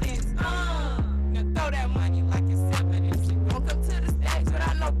presidents. Now throw that money like it's evidence. Don't come to the stage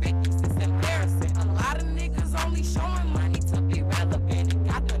without no biggies, it's embarrassing. A lot of niggas only showing money to be relevant and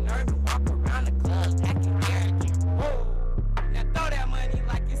got the nerve to walk around the club acting arrogant. Whoa. Now throw that money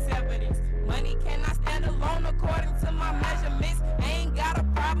like it's evidence. Money cannot stand alone according to my measurements. I ain't got a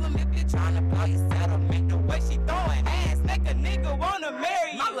problem if you're trying to blow your settlement. The way she throwing ass make a nigga wanna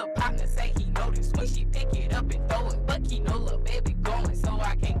marry you. My little partner say he noticed when she pick it up and throw it, but he know little baby going, so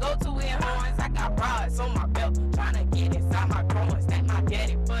I can't go to it horns. I got rods on my belt, tryna get inside my groins. Thank my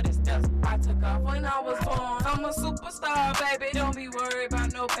daddy for the steps I took off when I was born. I'm a superstar, baby. Don't be worried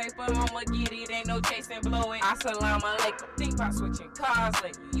about no paper. I'ma get it, ain't no chasing, blow it. Assalamu alaikum. Think about switching cars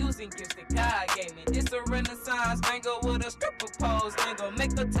lately, using gifts that God gave me. This a renaissance bangle with a stripper pose. Ain't gon'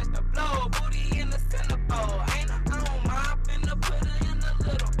 make her touch the floor. Booty in the center pole. Ain't I on my finna put her in a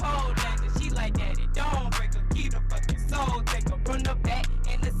little pole danger. She like daddy, don't break her, keep the fucking soul. Take her from the back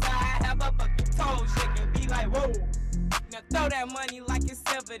and the side, have her fucking toes shaking. Be like, whoa. Now throw that money like it's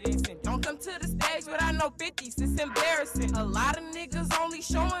evidence. And don't come to the stage without no 50s, it's embarrassing. A lot of niggas only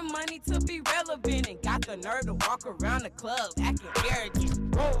showing money to be relevant and got the nerve to walk around the club acting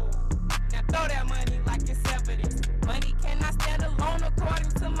arrogant. Whoa. Now throw that money like it's evidence. Money cannot stand alone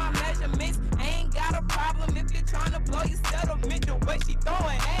according to my measurements. I ain't got a problem if you're trying to blow your settlement. The way she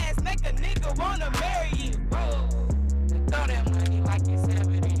throwing ass make a nigga wanna marry you. Whoa. Now throw that money like it's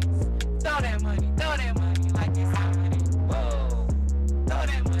evidence. Throw that money like it's evidence. Whoa. Throw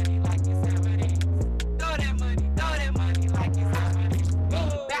that money like it's evidence. Throw that money like it's evidence. Boom,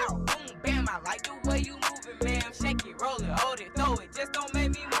 bow, boom, bam. I like the way you moving, ma'am. Shake it, roll it, hold it, throw it. Just don't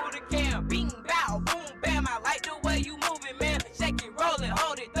make me move the cam. Bing, bow, boom, bam. I like the way you moving, man. Shake it, roll it,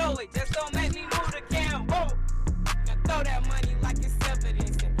 hold it, throw it. Just don't make me move the cam. Whoa. Now throw that money like it's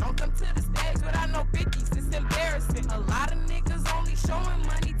evidence. And don't come to the stage without no 50s, it's embarrassing. A lot of niggas only showing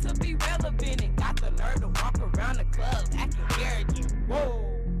money to be relevant and got the nerve to walk around the club acting arrogant. Whoa.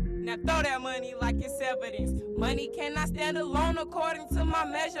 Now throw that money like it's evidence. Money cannot stand alone according to my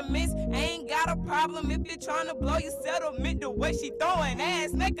measurements. I ain't got a problem if you're trying to blow your settlement. The way she throwing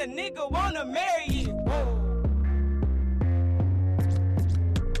ass make a nigga wanna marry you. Whoa.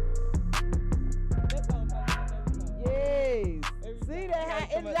 Yes. See that?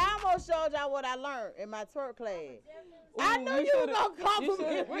 It almost showed y'all what I learned in my twerk class. I knew you was gonna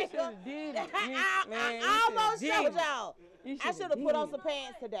compliment me. I almost showed y'all. I should have put on some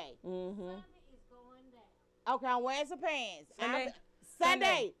pants today. Mm-hmm. Okay, I'm wearing some pants.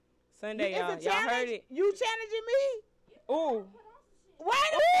 Sunday. Sunday, y'all. It's a Y'all challenge? heard it. You challenging me? Ooh.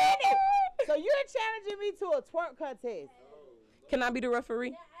 Wait a minute. So you're challenging me to a twerk contest? Can I be the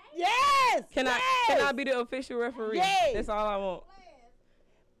referee? Yes. Can I be the official referee? Yes. That's all I want.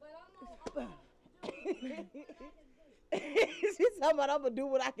 She's talking about I'm gonna do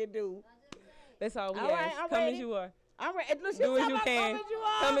what I can do. That's all we All right, ask. I'm Come ready. as you are. I'm ready. Look, Do what she's you talking can. about come as you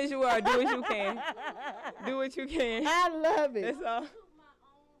are. Come as you are. Do what you can. Do what you can. I love it. That's all.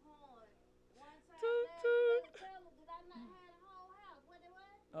 Toot, toot.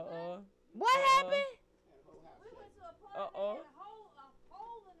 Uh-oh. What happened? Uh-oh.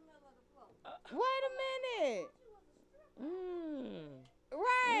 Wait a minute. Mm.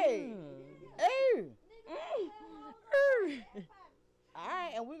 Right. Mm. Ooh. All right.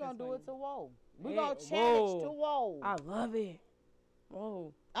 right, and we're gonna do it to Whoa. We're Hey, gonna challenge whoa. to Whoa. I love it.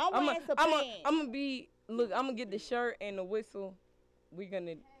 Whoa. I'm wearing some pants. I'm gonna be. Look, I'm gonna get the shirt and the whistle. We're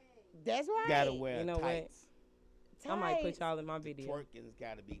gonna. That's right. Gotta wear You know what? tights. I might put Tights. y'all in my video. Twerking's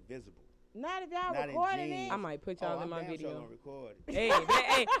gotta be visible. Not if y'all Not in recording jeans. it. I might put y'all Oh, in my I'm damn sure video. gonna record it.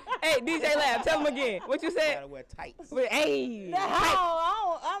 Hey, DJ Lab, tell him again. What you said? Gotta wear tights. Hey. No,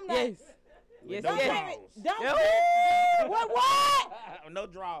 I'm not. Yes. With Yes, no yes. draws. Don't. Yep. What? No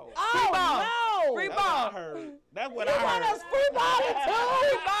draws. Oh ball. no. Free That's what ball. I heard. That's what You I want heard. us free balling too?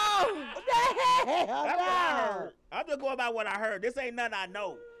 Free ball. What the hell? That's what I No. heard. I'm just going by what I heard. This ain't nothing I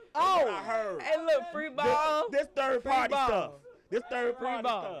know. That's Oh. what I heard. Hey, look, free ball. This third Free party ball. stuff. This third Free party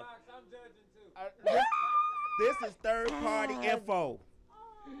ball. stuff. This is third party info.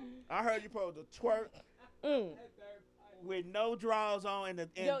 I heard you supposed to twerk with no draws on and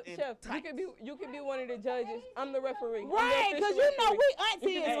Yo, Chef, you could be one of the judges. I'm the referee. I'm the Right, official because you know referee. we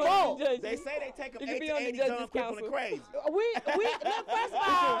auntie You is can be one full. of the judges. They say they take them You can 8 be to on the 80 judges' dumb people and council. crazy. Look, first of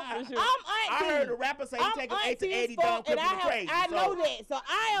all, For sure. I'm I auntie. heard the rapper say he I'm take them 8 to auntie 80 as fuck, dumb and people and crazy. I know that. So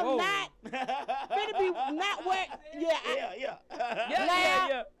I am Whoa. not finna be not where. Yeah, Yeah, yeah.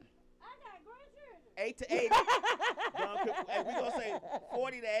 Yeah. 8 to 80. dumb people. Hey, we gonna say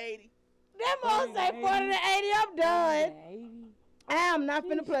 40 to 80. Them all say 40 to 80. I'm done. I am not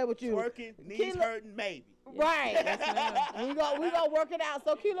finna play with you. Twerking, knees Kilo- hurting, maybe. Right. we gonna work it out.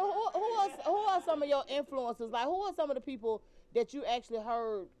 So Kilo, who are some of your influencers? Like who are some of the people that you actually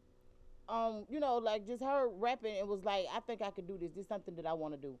heard? You know, like just heard rapping and was like, I think I could do this. This is something that I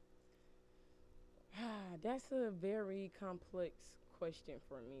want to do. That's a very complex question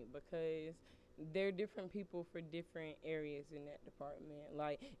for me because they're different people for different areas in that department.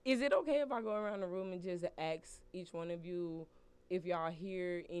 Like, is it okay if I go around the room and just ask each one of you if y'all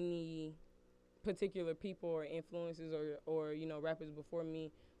hear any particular people or influences or you know, rappers before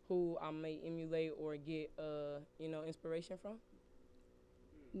me who I may emulate or get you know, inspiration from?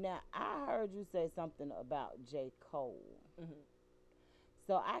 Now I heard you say something about J. Cole. Mm-hmm.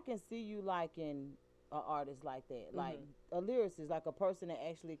 So I can see you liking an artist like that, like a lyricist, like a person that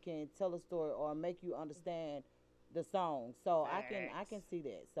actually can tell a story or make you understand the song. So I can see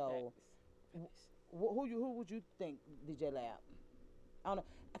that. So who would you think, DJ Lab? I don't know,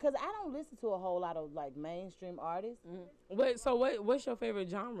 because I don't listen to a whole lot of like mainstream artists. What's your favorite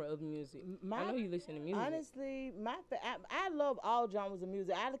genre of music? I know you listen to music. Honestly, I love all genres of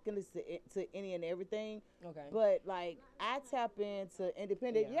music. I can listen to any and everything. Okay. But like I tap into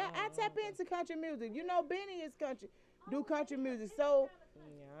independent. Yeah, I tap into country music. You know, Benny is do country music. So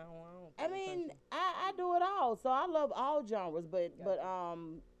Yeah, I mean, I do it all. So I love all genres. But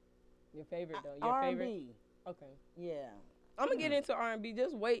your favorite though. Your favorite. R&B. Okay. Yeah. I'm gonna get into R&B.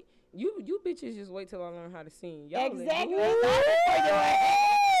 Just wait. You bitches just wait till I learn how to sing. Y'all Exactly.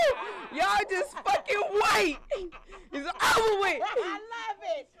 Y'all just fucking wait. It's over with.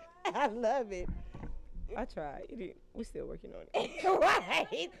 I love it. I tried. We still working on it.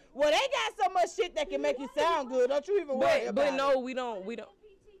 Right. Well, they got so much shit that can make you sound good. Don't you even worry about But it. no, we don't.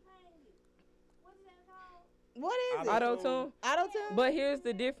 What is it? Auto-tune. Auto-tune? But here's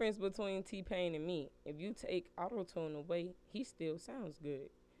the difference between T-Pain and me. If you take auto-tune away, he still sounds good.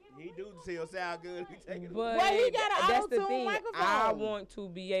 He do still sound good. He take it. But Well, he got an that's the auto-tune thing. microphone. I want to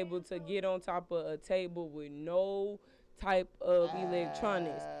be able to get on top of a table with no type of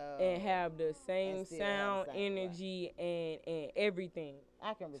electronics and have the same And still sound, have the same, energy, and everything.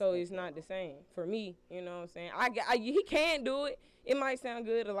 I can So respect it's that. not the same for me. You know what I'm saying? He can do it. It might sound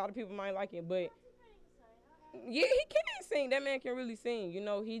good. A lot of people might like it, but yeah, he can sing. That man can really sing. You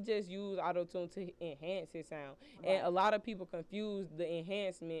know, he just used auto-tune to enhance his sound. Right. And a lot of people confuse the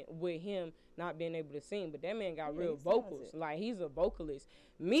enhancement with him not being able to sing. But that man got real vocals. Like, he's a vocalist.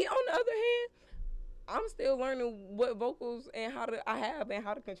 Me, on the other hand, I'm still learning what vocals and how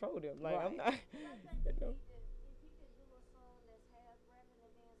to control them. Like, Right. I'm not, you know.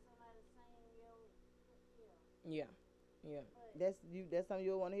 Yeah. That's something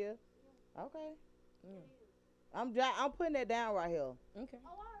you want to hear? Okay. Yeah. I'm putting that down right here. Okay. Oh,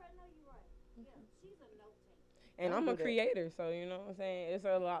 I already know you're right. Yeah, she's a note taker. And I'll I'm do a that. creator, so you know what I'm saying? It's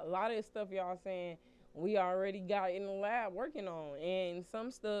a lot of stuff y'all saying we already got in the lab working on. And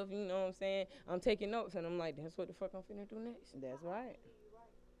some stuff, you know what I'm saying, I'm taking notes and I'm like, that's what the fuck I'm finna do next. That's right.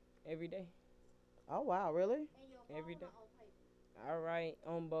 Every day. Oh, wow, really? Every day. All right,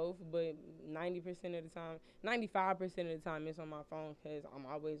 on both, but 90% of the time, 95% of the time it's on my phone because I'm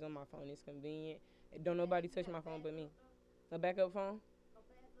always on my phone. It's convenient. Don't nobody touch my phone but me. A backup phone?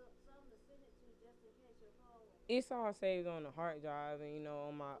 It's all saved on the hard drive and, you know,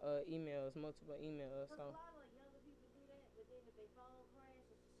 on my emails, multiple emails. So.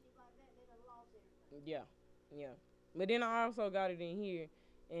 Yeah, yeah. But then I also got it in here,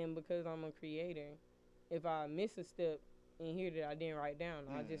 and because I'm a creator, if I miss a step in here that I didn't write down,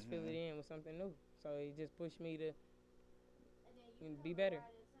 I just fill it in with something new. So it just pushed me to be better.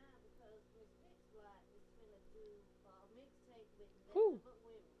 Who?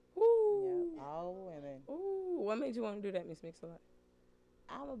 Woo. Yeah, all women. Ooh, what made you want to do that, Miss Mix-a-Lot?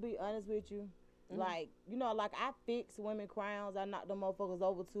 I'm gonna be honest with you. Mhm. Like, you know, like I fix women crowns, I knock them motherfuckers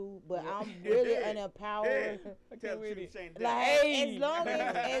over too, but I'm really an empowerer. Tell the truth, Shane. Like Hey.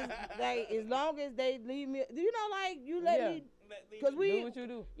 as long as they leave me, you know, like you let me, cause Do we, what you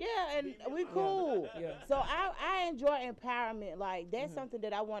do. yeah, and we cool. Yeah. So I enjoy empowerment. Like that's Mhm. something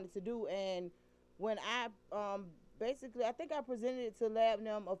that I wanted to do, and when I basically I think I presented it to Lab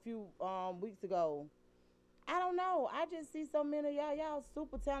Them a few weeks ago. I don't know. I just see so many of y'all. Y'all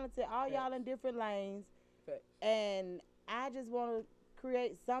super talented. All y'all in different lanes. Facts. And I just want to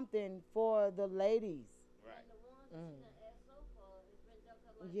create something for the ladies. Right.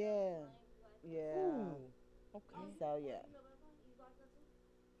 Yeah. Yeah. Ooh. Okay. So yeah.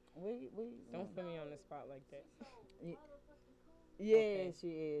 We Don't put me on the spot like that. yeah, Okay. she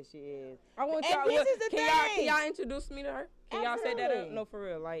is. She is. I want And y'all. this What, is the can thing. y'all introduce me to her? Can y'all set that up? Absolutely. No, for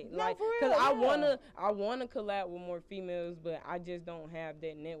real. Like, No, like, for real, cause I yeah. wanna collab with more females, but I just don't have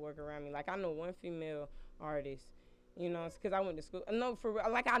that network around me. Like, I know one female artist, you know, it's cause I went to school. No, for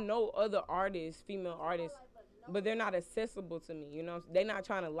real. Like, I know other artists, female artists, but they're not accessible to me. You know, they're not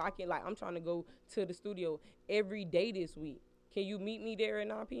trying to lock it. Like, I'm trying to go to the studio every day this week. Can you meet me there at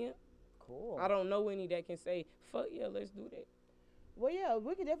 9 p.m.? Cool. I don't know any that can say, fuck yeah, let's do that. Well, yeah,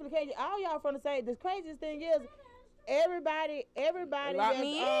 we can definitely catch all y'all from the same. The craziest thing is, everybody Lock that's,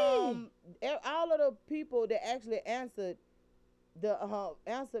 me in. all of the people that actually answered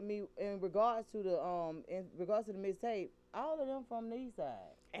me in regards to the mixtape, all of them from the east side.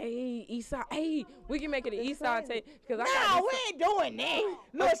 Hey, east side. Hey, we can make it an It's east side crazy. tape. Cause I No, got we ain't doing that.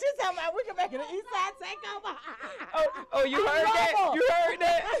 Look, she's talking about we can make it an east side takeover. Oh, you heard that? love her. You heard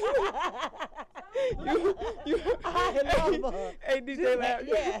that? you I love her. Hey, DJ Lab.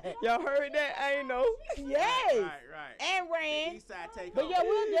 Yeah. Y'all heard that? I ain't know. Yes. Right. And Rand. East side take But yeah,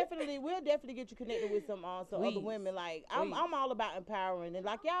 we'll definitely get you connected with some other Please. women. Like Please. I'm all about empowering and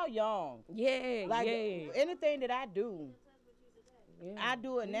like y'all young. Yeah, Like yeah. anything that I do, Yeah. I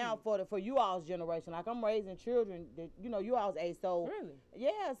do it now for you all's generation. Like I'm raising children that you all's age. So Really?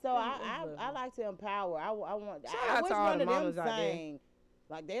 yeah, so Really? That's I lovely. like to empower. I want. Shout I out wish to all one the of them mamas out there. sang.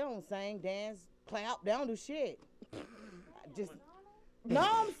 Like they don't sing, dance, clap. They don't do shit. Just no,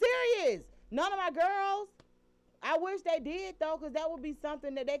 I'm serious. None of my girls. I wish they did though, cause that would be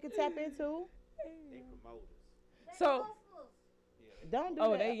something that they could tap into. They promoters. So, Don't do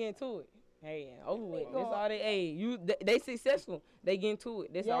oh, that. they get into it. Hey, over with. Go That's on. all they. Hey, they successful. They get into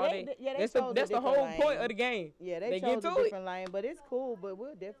it. That's Yeah, all they- they. yeah, they that's chose a that's the different whole lane. point of the game. Yeah, they They chose get a to it. different lane, but it's cool. But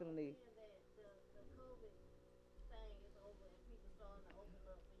we'll definitely.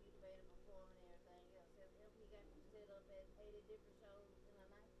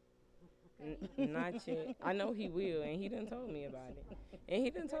 Not yet. I know he will, and he done told me about it. And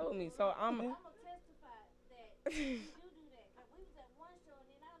he done told me. So I'm. I'm gonna testify that you do that. 'Cause we was at one show and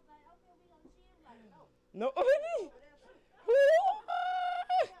then I was like, okay, we gonna chill. Like, no. No. Hell,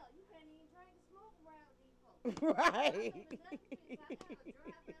 you can't even drink and smoke around these folks. Right. I gotta drive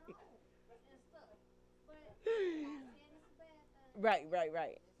that home and stuff. But I'm saying it's a bad thing.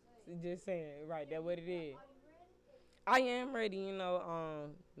 Right. Just saying, right, that's what it is. Are you ready? I am ready, you know,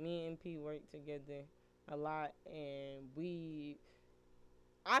 me and P work together a lot, and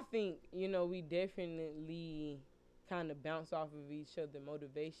I think, you know, we definitely kind of bounce off of each other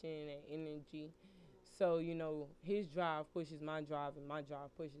motivation and energy. So, you know, his drive pushes my drive and my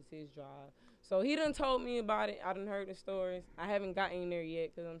drive pushes his drive. So he done told me about it. I done heard the stories. I haven't gotten there yet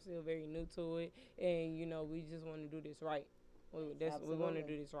because I'm still very new to it. And, you know, we just want to do this right. We want to Absolutely.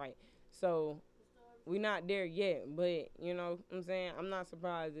 do this right. So we not there yet, but, you know what I'm saying? I'm not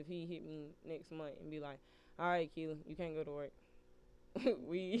surprised if he hit me next month and be like, all right, Keela, you can't go to work.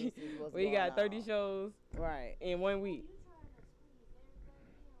 we This is what's we going got 30 on. shows Right. in 1 week. You trying to squeeze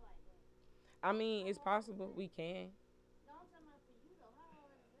everything in like that. I mean, it's possible. We can. Don't tell me for you though. How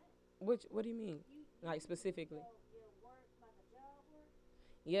hard is that? What do you mean? Like specifically? Your work, like a job work?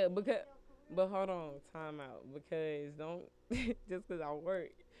 Yeah, because but hold on, time out. Because don't just because I work,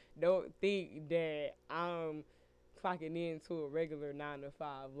 don't think that I'm clocking into a regular 9 to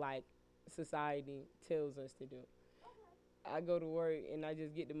 5 like society tells us to do. I go to work and I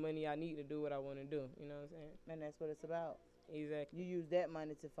just get the money I need to do what I want to do. You know what I'm saying? And that's what it's about. Exactly. You use that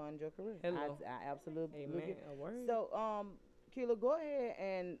money to fund your career. Hello. I absolutely. Amen. A word. So, Keela, go ahead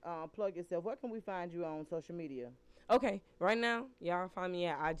and plug yourself. Where can we find you on social media? Okay, right now, y'all find me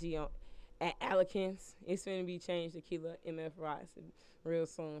at IG at Alikins. It's going to be changed to Keela MF Rice real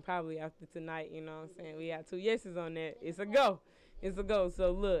soon, probably after tonight, you know what I'm saying? We got 2 yeses on that. It's a go. It's a go.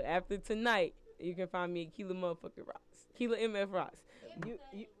 So, look, after tonight, you can find me at Keela motherfucking Rice. Keela MF Rice.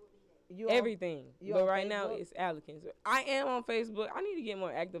 You everything. But right now, it's Alikins. I am on Facebook. I need to get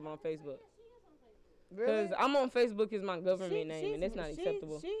more active on Facebook. Because I'm on Facebook as my government name, and that's not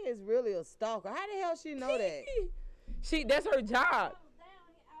acceptable. She is really a stalker. How the hell she know that? That's her job.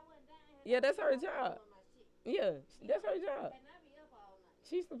 Yeah, that's her job. Yeah, that's her job.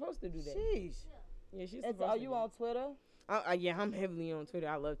 She's supposed to do that. Sheesh. Yeah, she's supposed to. Are you on Twitter? Yeah, I'm heavily on Twitter.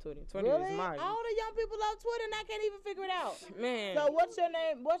 I love Twitter. Twitter really? is my. All the young people love Twitter, and I can't even figure it out. Man. So what's your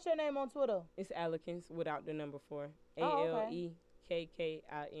name? What's your name on Twitter? It's Alikins without the number 4. ALEKKINS.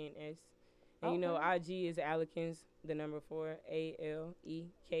 And you know, IG is Alikins, the number 4.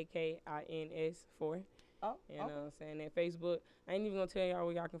 ALEKKINS 4. Oh, you know what I'm saying? And Facebook, I ain't even gonna tell y'all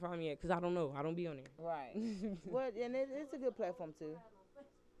where y'all can find me at, cause I don't know. I don't be on there. Right. Well, and it's a good platform too.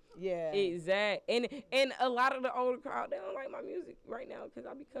 Yeah. Exactly. And a lot of the older crowd, they don't like my music right now, cause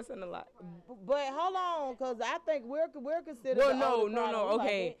I be cussing a lot. But hold on, cause I think we're considered. Well, no.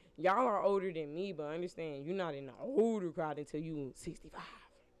 Okay, y'all are older than me, but understand, you're not in the older crowd until you 65.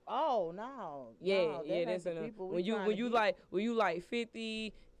 Oh no. Yeah, no, that's enough. When you like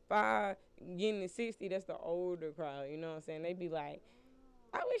 55. Getting to 60, that's the older crowd, you know what I'm saying? They be like,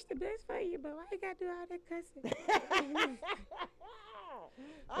 I wish the best for you, but why you gotta do all that cussing?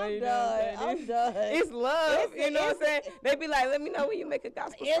 I'm done. It's love, you know what I'm saying? They be like, let me know when you make a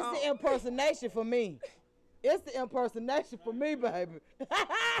gospel song. It's the impersonation for me. It's the impersonation for me, baby. Because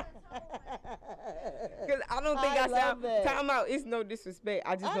I don't think I sound, time out, it's no disrespect.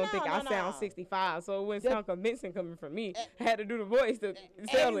 I just don't think I sound 65, so it wouldn't sound convincing coming from me. I had to do the voice to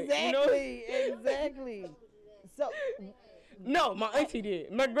sell it, you know? Exactly. So, no, my auntie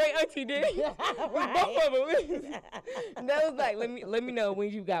did. My great auntie did. Right. Both of them. That was like, let me know when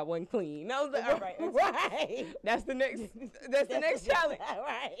you got one clean. I was like, all right, auntie. Right. That's the next challenge.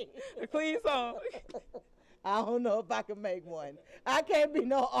 Right. A clean song. I don't know if I can make one. I can't be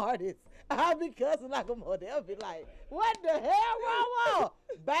no artist. I'll be cussing like a mother. They'll be like, what the hell, Whoa?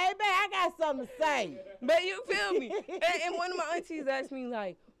 Baby, I got something to say. But you feel me? And one of my aunties asked me,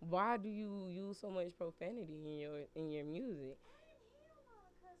 like, why do you use so much profanity in your music?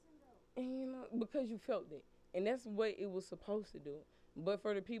 And you know, because you felt it. And that's what it was supposed to do. But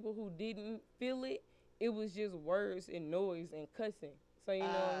for the people who didn't feel it, it was just words and noise and cussing. So you know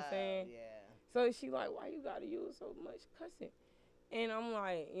what I'm saying? Yeah. So she like, why you gotta use so much cussing? And I'm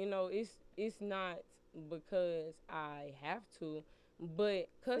like, you know, it's not because I have to, but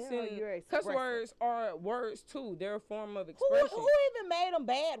cuss words are words too. They're a form of expression. Who even made them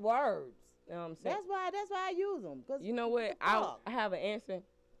bad words? You know what I'm saying? That's why I use them. Cause you know what? I have an answer.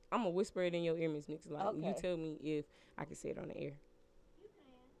 I'm gonna whisper it in your ear, Miss Mix. Like, okay. You tell me if I can say it on the air.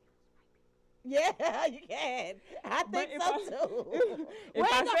 Yeah, you can. I think so too. If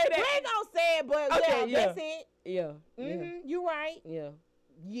I say that, we ain't gonna say it, but okay, yeah, that's it. Yeah. Mm-hmm. You right. Yeah.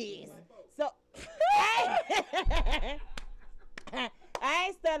 Yes. So I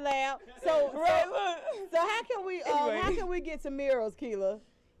ain't that loud. So how can we how can we get to Mirrors, Keela?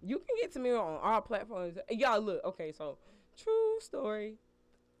 You can get to Mirror on all platforms. Y'all look, okay, so true story.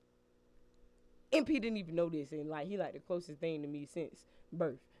 MP didn't even know this, and like he like the closest thing to me since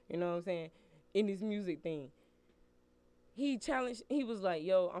birth. You know what I'm saying? In this music thing. He challenged, he was like,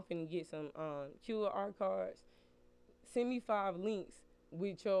 yo, I'm finna get some QR cards. Send me 5 links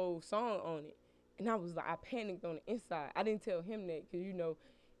with your song on it. And I was like, I panicked on the inside. I didn't tell him that because, you know,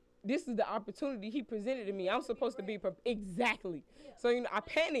 this is the opportunity he presented to me. I'm supposed to be exactly. So, you know, I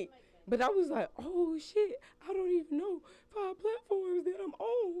panicked. But I was like, oh, shit, I don't even know 5 platforms that I'm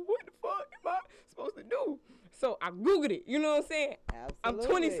on. What the fuck am I supposed to do? So I Googled it. You know what I'm saying? Absolutely. I'm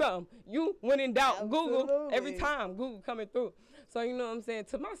 20-something. You, when in doubt, Absolutely. Google every time. Google coming through. So, you know what I'm saying?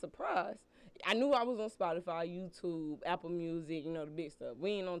 To my surprise, I knew I was on Spotify, YouTube, Apple Music, you know, the big stuff.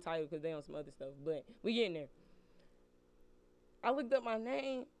 We ain't on Tidal because they on some other stuff, but we getting there. I looked up my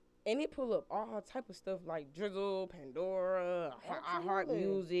name, and it pulled up all type of stuff like Drizzle, Pandora,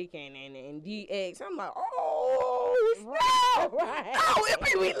 iHeartMusic, and DX. I'm like, oh, snap! Right. Oh, it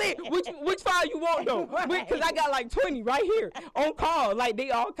be lit. Which file you want, though? Because I got like 20 right here on call. Like, they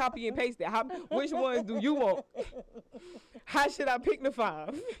all copy and paste it. Which ones do you want? How should I pick the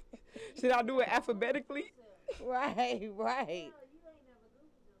 5? Should I do it alphabetically? Right.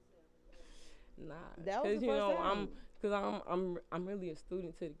 Nah, That was the you first know time. I'm really a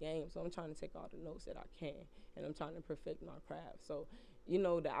student to the game, so I'm trying to take all the notes that I can and I'm trying to perfect my craft. So, you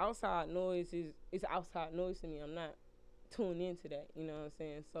know, the outside noise it's outside noise to me. I'm not tuned into that, you know what I'm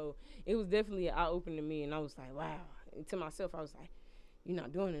saying? So it was definitely an eye-opener to me, and I was like, wow. And to myself, I was like, you're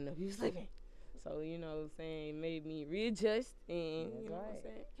not doing enough. You're sleeping. So, you know what I'm saying, it made me readjust and, you know what I'm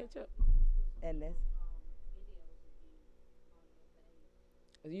saying, catch up. And that's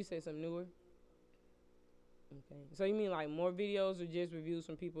You said something newer? Okay. So you mean like more videos or just reviews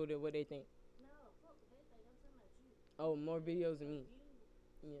from people that what they think? No, fuck what they think. I'm talking about you. Oh, more videos than me.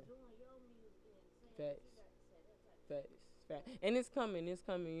 Yeah. Doing your music and saying Facts. what you got to say. That's like, Facts. And it's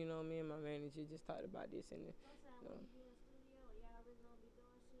coming, you know, me and my manager just talked about this and sometimes when you be in the studio and y'all really don't be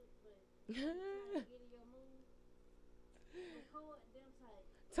doing shit, but you trying to get in your mood, record them type.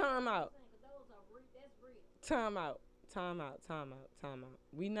 Time out. Those are that's real. Time out.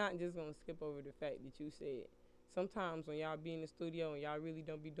 We not just gonna skip over the fact that you said sometimes when y'all be in the studio and y'all really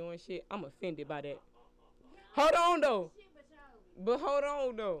don't be doing shit, I'm offended by that. Hold on though. But hold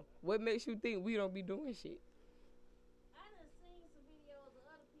on though. What makes you think we don't be doing shit? I done seen some videos of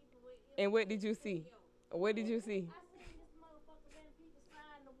other people with And what did you see? What did you see? I seen this motherfucker letting people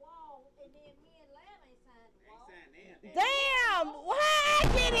sign the wall, and then me and Lamb ain't signed the wall. damn. Why I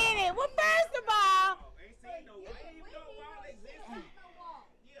get in it? Well, first of all, Ain't seen no wall existing. No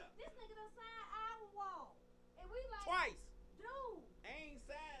wall. Yeah. This nigga done signed our wall, and we like, Twice. dude, Ain't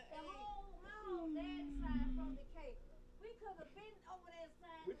signed. the whole daddy side from the cake. We could have been over there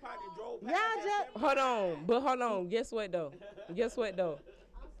signing. We probably drove past y'all that just Hold on. Guess what though?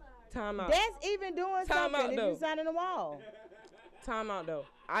 I'm sorry. Time out. that's even doing Time out, something if though. you signing the wall. Time out though.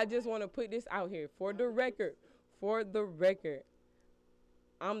 I just want to put this out here for the record.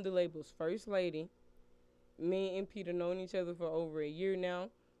 I'm the label's first lady. Me and Peter known each other for over a year now.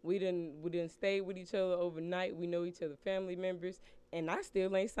 We didn't stay with each other overnight. We know each other family members, and I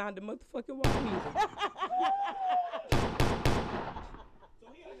still ain't signed the motherfucking wall either. So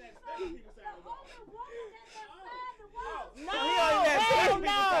he only expecting people sign the wall. No, Hell no.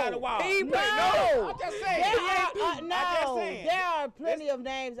 He put I'm just saying. There are plenty of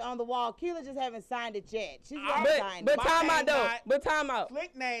names on the wall. Keela just haven't signed it yet. She's not signed But it. time My out name though. not- But time out.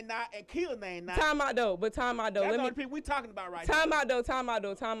 Slick name not and Keela name not. Time out though. But time out though. That's Let the me only people we talking about right Time out though.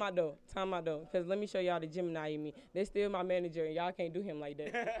 Cause let me show y'all the Gemini in me. They still my manager, and y'all can't do him like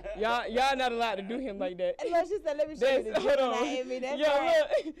that. y'all not allowed to do him like that. And look, she said, let me show you the Hold on. Gemini in me. That's Yo, right.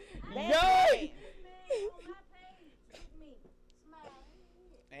 look. That's Yo. right.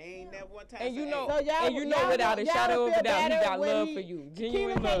 Ain't never one time. And you say, know, hey, So y'all, and you know y'all without don't- a y'all shadow don't of a feel doubt, he better got when love for you. Genuine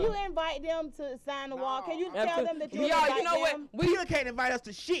Keela, can love. you invite them to sign the wall? Can you No. tell them that you Y'all, invite you know what? them? Keela can't invite us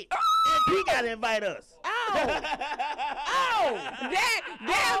to shit. He gotta invite us. Oh,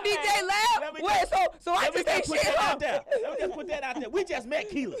 Damn, DJ Lab. Let me Wait, so I Let me just say just put shit that huh? out there. Let me just put that out there. We just met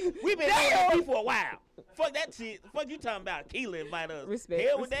Keela. We been knowing him for a while. Fuck that shit. Fuck you talking about. Keela invite us. Respect.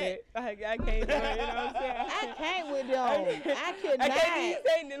 Hell with that. I can't do it, you know what I'm saying? I can't with them. I could I not. can't even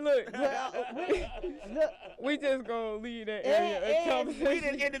say that. Look, Look, we just gonna leave that And- area of and- conversation. We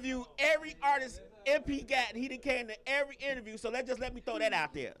didn't interview every artist MP got, and he didn't came to every interview. So let me throw that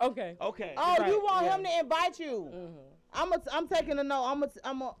out there. Okay. Okay. oh, Right, you want yeah. him to invite you? I'm taking a note.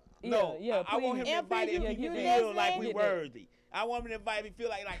 I'm a. No, yeah, I want him to please. invite MP, if he you feel like listening? we Get that. worthy. I want him to invite me feel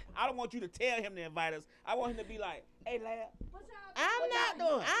like I don't want you to tell him to invite us. I want him to be like, hey lad, I'm what not. y'all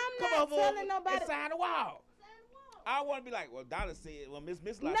doing? I'm Come not over telling nobody. and sign the wall. I want to be like, well, Donna said, well, Miss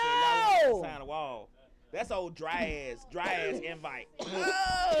Lott No. said y'all want to sign the wall. That's old dry ass invite.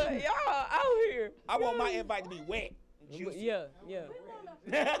 Y'all out here. I want my invite to be wet, and juicy. Yeah.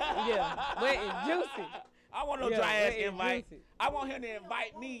 Wet and juicy. I want no Yeah, dry ass wet and invite. juicy. I want him to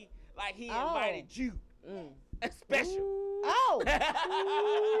invite me like he Oh. invited you. That's special. Oh,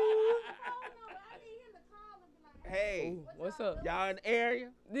 Hey, Ooh, what's up? y'all in the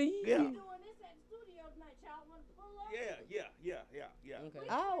area? Yeah. Doing this at the studio tonight. Y'all want to pull up? Yeah. Okay.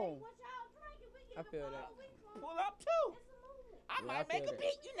 oh. What y'all drinking? We I get feel a that. ball. We come. Pull up too. It's a movement. I I might make feel a that.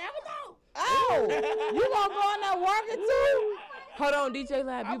 beat. You never know. Oh, you gonna go in there working too? Hold on, DJ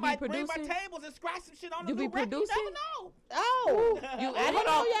Lab. I You be might bring my producing? tables and scratch some shit on the You new be record. You producing? never know. Oh, You I didn't know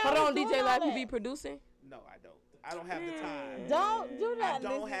y'all hold was on, doing DJ all Lab. You that. be producing? No, I don't. I don't have the time. don't do I that.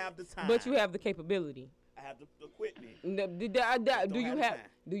 don't listen. have the time. But you have the capability. I have the equipment. Do Don't you have have? the time.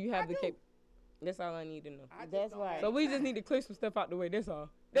 Do you have the do. cap? That's all I need to know. I just That's don't right. have So we time. just need to clear some stuff out the way. That's all.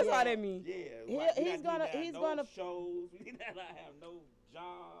 That's Yeah. all that means. Yeah, He- like, we he's not- gonna- we not he's no gonna- shows. We need to not have no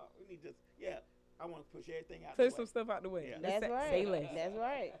job. We need just I want to push everything out. Clear the some way. stuff out the way. Yeah. Let's That's right. Say less. That's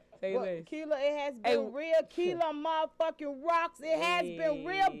right. Say Well, less. Keela, it has been Hey, real. Keela motherfucking rocks. It has been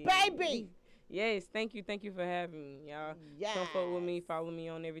real, baby. Yes, thank you for having me, y'all. Yes. Come fuck with me, follow me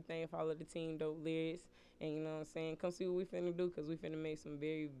on everything, follow the team, Dope Lyrics, And you know what I'm saying? Come see what we finna do, because we finna make some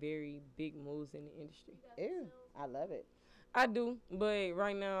very, very big moves in the industry. Ew, I love it. I do, but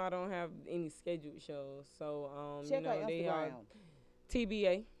right now I don't have any scheduled shows. So, Check you out know, they are Instagram.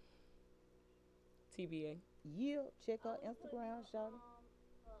 TBA. TBA. Yeah, check out Instagram, shawty.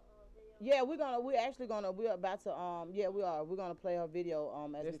 Yeah, we're about to we're gonna play her video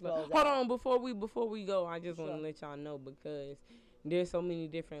as we close Hold out. on, before we go, I just want Sure. to let y'all know, because there's so many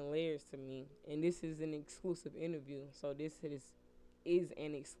different layers to me, and this is an exclusive interview. So this is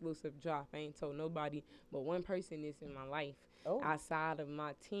an exclusive drop. I ain't told nobody, but one person is in my life outside of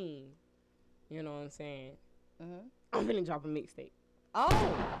my team. You know what I'm saying? I'm finna drop a mixtape.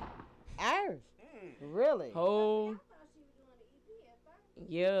 Oh, ours. Really? Oh.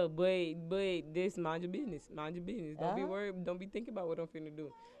 Yeah, but this mind your business. Mind your business. Don't be worried. Don't be thinking about what I'm finna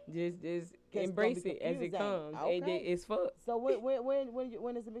do. Just embrace it as it comes. Okay. It's fuck. So when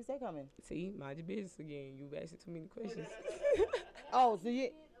is the mixtape coming? See, mind your business again. You asking too many questions. Oh, so you.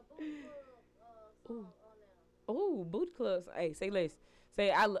 Ooh, booty clubs. Hey, say less. Say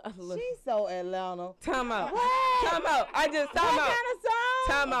I love. She's so Atlanta. Time out. What? Time out. I just time What out. kind of song?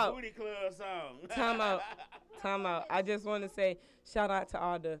 Time out. Booty club song. Time out. Time out. I just want to say shout out to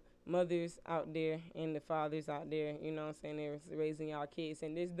all the mothers out there and the fathers out there. You know what I'm saying? They're raising y'all kids,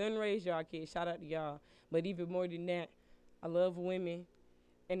 and this done raise y'all kids. Shout out to y'all. But even more than that, I love women,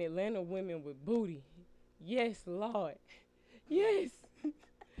 and Atlanta women with booty. Yes, Lord. Yes.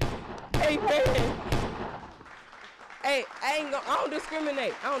 Hey, man. Hey, I don't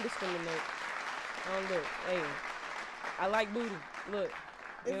discriminate. I don't look. Hey, I like booty. Look.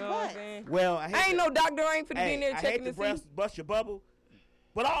 You know what I'm saying? Well, I ain't no doctor. I ain't finna be in there I checking hate to to see. bust your bubble,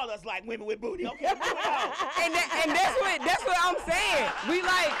 but all us like women with booty. Okay, move on. And that's what I'm saying. We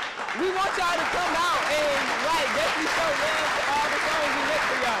want y'all to come out and like definitely show love to all the songs we make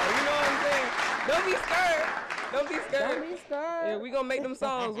for y'all. You know what I'm saying? Don't be scared. Don't be scared. Don't be scared. Yeah, we gonna make them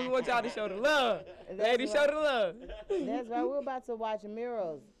songs. We want y'all to show the love. Ladies, right. show the love. That's right. We're about to watch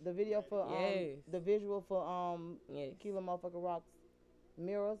Mirrors, the video for Yes. the visual for Yes. Kilo Motherfucker Rocks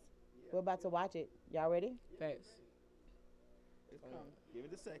Mirrors. We're about to watch it. Y'all ready? Facts. It's coming. Give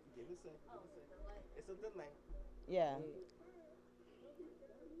it a second. It's a delay. Yeah.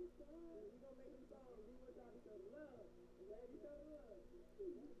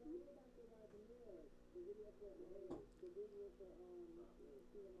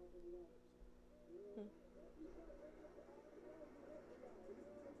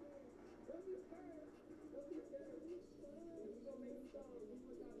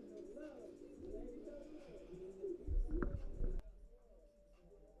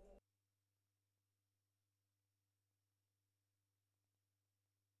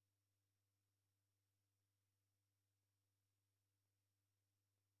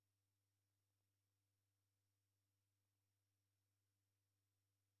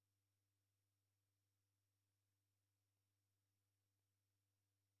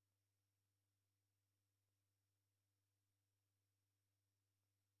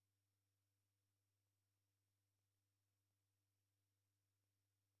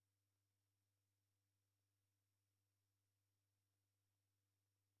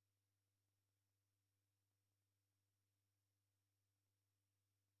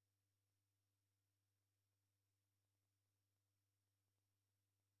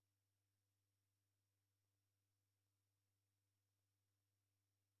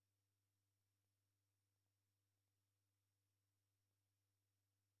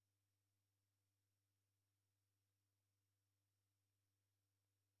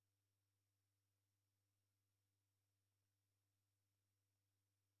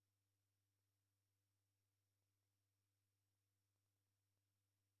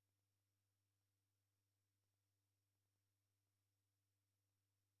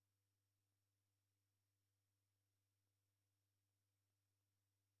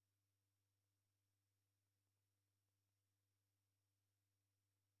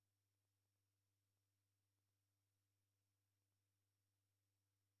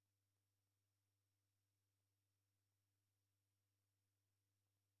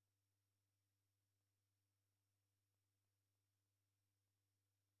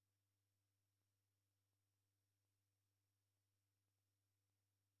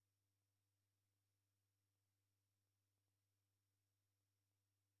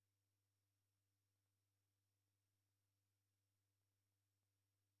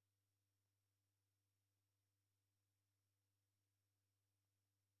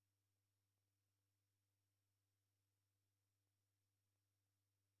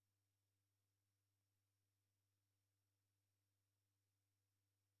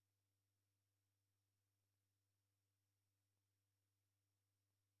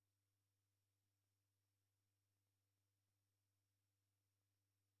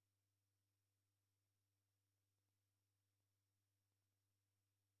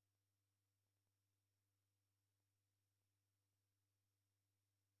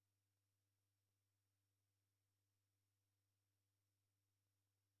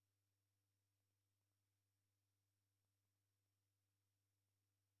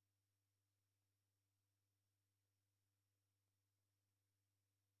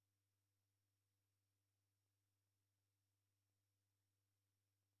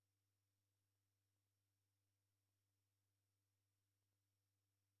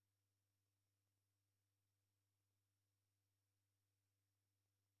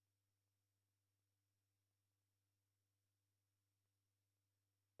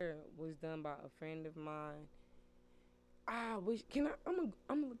 was done by a friend of mine. Can I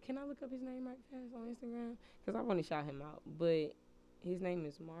look up his name right fast on Instagram? Cause I want to shout him out, but his name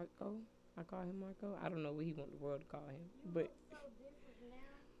is Marco. I call him Marco. I don't know what he want the world to call him, but. So different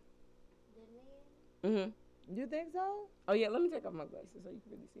now than then. You think so? Oh yeah, let me take off my glasses so you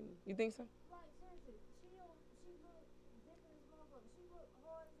can really see me. You think so? Like seriously, she look different as motherfucker. She look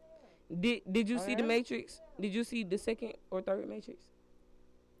hard as hell. Did you see the Matrix? Did you see the second or third Matrix?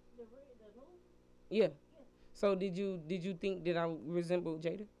 The who? Yeah. So did you think that I resembled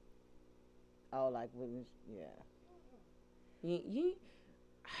Jada? Oh, like when? Yeah. You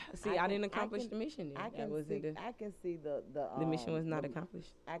see, I didn't accomplish the mission. Then. I can see the the mission was not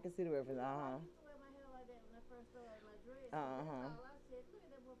accomplished. I can see the reference. I used to wear my hair like that when I first started my dreads. All I said, look at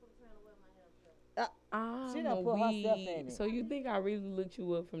that motherfucker trying to wear my hair. She done put herself in it. So you think I really looked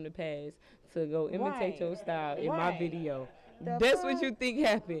you up from the past to go imitate your style in my video? That's what you think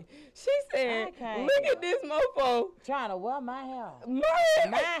happened. She said, look at this mofo. Trying to wear my hair.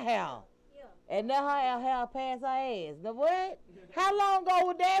 My hair. And then her hair past her ass. The what? How long ago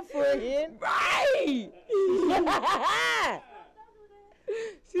was that, friend? Right.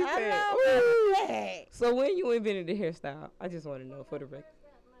 She said, ooh. So when you invented the hairstyle, I just want to know for the record.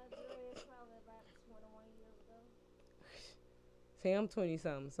 See, I'm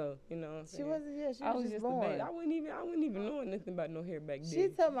 20-something, so you know what I'm saying. She wasn't here. She was just born. a baby. I wasn't even knowing nothing about no hair back then. She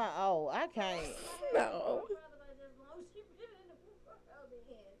told me, oh, I can't. No.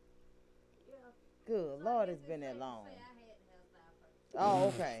 Good Lord, it's been that long. Oh,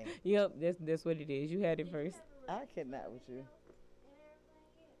 okay. Yep, that's what it is. You had it first. I cannot with you.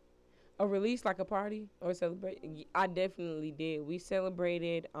 A release, like a party or celebrate? I definitely did. We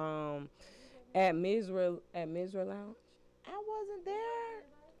celebrated at Mizra Lounge. I wasn't there.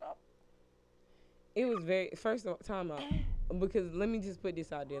 It was first time out, because let me just put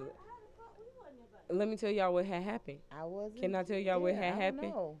this out there. Let me tell y'all what had happened. I wasn't. Can I tell y'all what had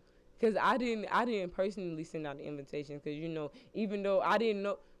happened? Because I didn't personally send out the invitation, because even though I didn't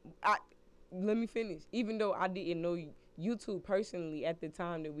know, let me finish. Even though I didn't know YouTube personally at the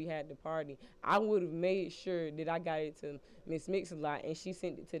time that we had the party, I would have made sure that I got it to Miss Mix-a-Lot and she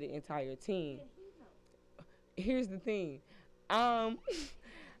sent it to the entire team. Here's the thing. I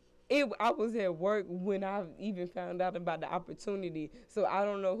was at work when I even found out about the opportunity, so I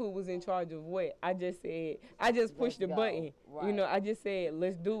don't know who was in charge of what. I just pushed the button. Right. I just said,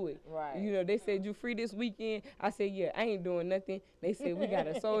 let's do it. Right. They said, you free this weekend? I said, yeah, I ain't doing nothing. They said, we got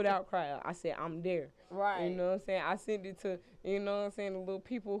a sold out crowd. I said, I'm there. Right. You know what I'm saying? I sent it to, the little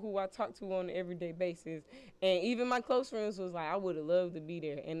people who I talk to on an everyday basis. And even my close friends was like, I would have loved to be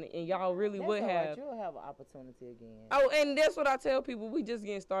there. And y'all really would have. Right. You'll have an opportunity again. Oh, and that's what I tell people. We just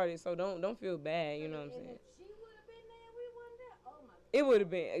getting started, so don't feel bad. You know what I'm saying? If she would have been there, we wasn't there. Oh my God. It would have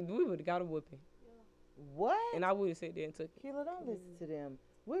been. We would have got a whooping. What? And I would have sat there and took it. Keela, don't listen to them.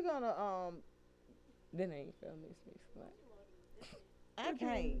 We're gonna That ain't felt Miss. I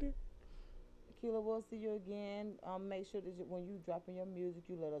can't. Keela, we'll see you again. Make sure that when you dropping your music,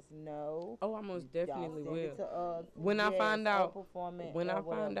 you let us know. Oh, I most definitely will. It to us. When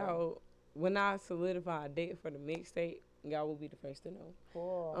I solidify a date for the mixtape, y'all will be the first to know.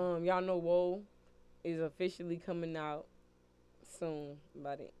 Cool. Y'all know Whoa is officially coming out soon.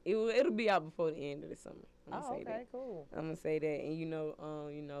 It'll be out before the end of the summer. I'm gonna say that. Cool. I'm gonna say that,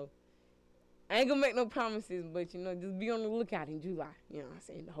 and I ain't gonna make no promises, but just be on the lookout in July. You know what I'm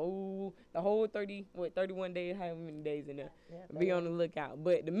saying? The whole 31 days, however many days in there. Yeah, be on the lookout.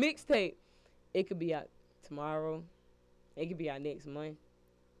 But the mixtape, it could be out tomorrow. It could be out next month.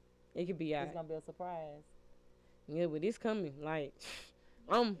 It could be out. It's gonna be a surprise. Yeah, but it's coming. Like,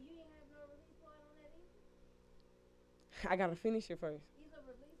 You didn't have no release party on that either? I gotta finish it first. Either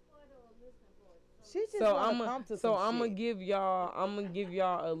release party or listening party. She just wanna come to some I'm gonna shit. give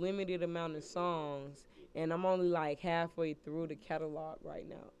y'all a limited amount of songs, and I'm only like halfway through the catalog right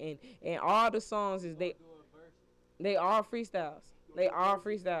now. And all the songs they are freestyles. They are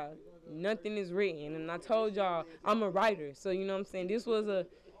freestyles. Nothing is written. And I told y'all I'm a writer, so you know what I'm saying. It was a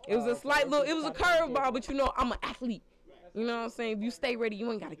curveball, but I'm an athlete. You know what I'm saying? If you stay ready,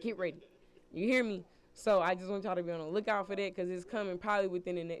 you ain't gotta get ready. You hear me? So I just want y'all to be on the lookout for that, because it's coming probably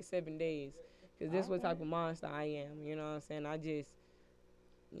within the next 7 days. Because this is what type of monster I am. You know what I'm saying? I just,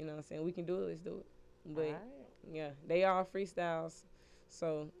 you know what I'm saying? We can do it. Let's do it. But, yeah, they are freestyles.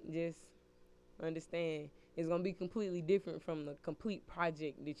 So just understand. It's going to be completely different from the complete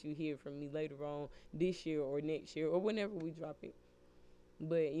project that you hear from me later on this year or next year or whenever we drop it.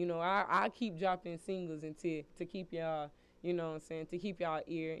 But, I keep dropping singles to keep y'all, you know what I'm saying, to keep y'all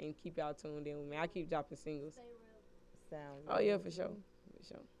ear and keep y'all tuned in with me. I keep dropping singles. Sounds Oh, yeah, for sure. For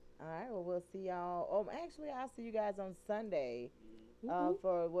sure. All right, well, we'll see y'all. Actually, I'll see you guys on Sunday Mhm.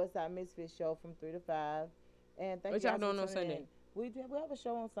 for Westside Misfit show from 3 to 5. And thank What you y'all guys for doing on tuning Sunday? in. We have a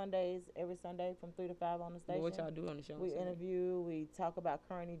show on Sundays, every Sunday from 3 to 5 on the station. What y'all do on the show? on We Sunday? interview, we talk about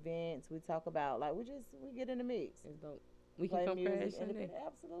current events, we talk about, like, we get in the mix. It's dope. We Play can come music, crash Sunday.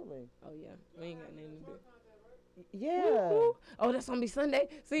 Absolutely. Oh yeah, we ain't got nothing to do. Yeah. Woo-hoo. Oh, that's gonna be Sunday.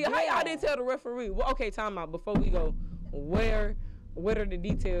 See, how y'all didn't tell the referee? Well, okay, time out. Before we go, what are the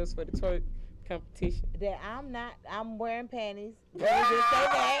details for the twerk competition? That I'm wearing panties. Let me just say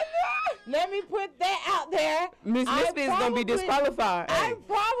that. Let me put that out there. Miss Misfit's gonna be disqualified. I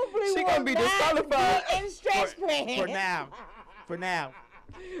probably She will gonna be not disqualified. be in stretch pants. For now.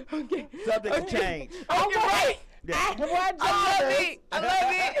 Okay. Subject to change. Okay, right. Yeah. I wear I love joggers. it. I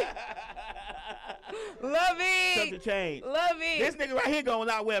love it. Love it. Subject change. Love it. This nigga right here gonna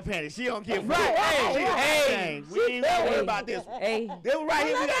not wear panties. She don't give a Right, fuck. hey, She don't hey. change. We ain't gonna worry Hey. about this one. Hey, This one right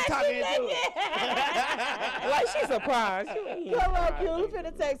here, we got talking into it. like she's surprised. She ain't Come on, surprised. Q. We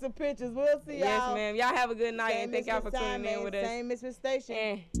finna take some pictures. We'll see y'all. Yes, ma'am. Y'all have a good night Same and thank y'all for Misfit tuning in time, with man. us. Same Misfit station.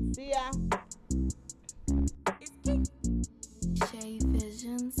 And See ya. Shay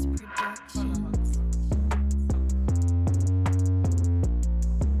Visions Productions.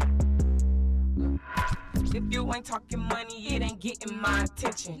 If you ain't talking money, it ain't getting my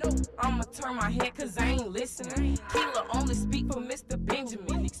attention. I'ma turn my head cause I ain't listening. Keela only speak for Mr.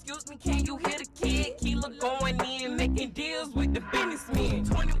 Benjamin. Excuse me, can you hear the kid? Keela going in, making deals with the businessmen.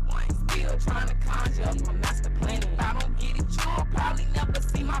 21, still trying to conjure up my master plan. If I don't get it, you'll probably never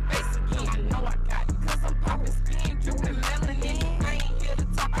see my face again. I know I got it cause I'm popping skin, dripping melanin. I ain't here to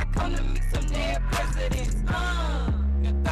talk, I come to meet some dead presidents.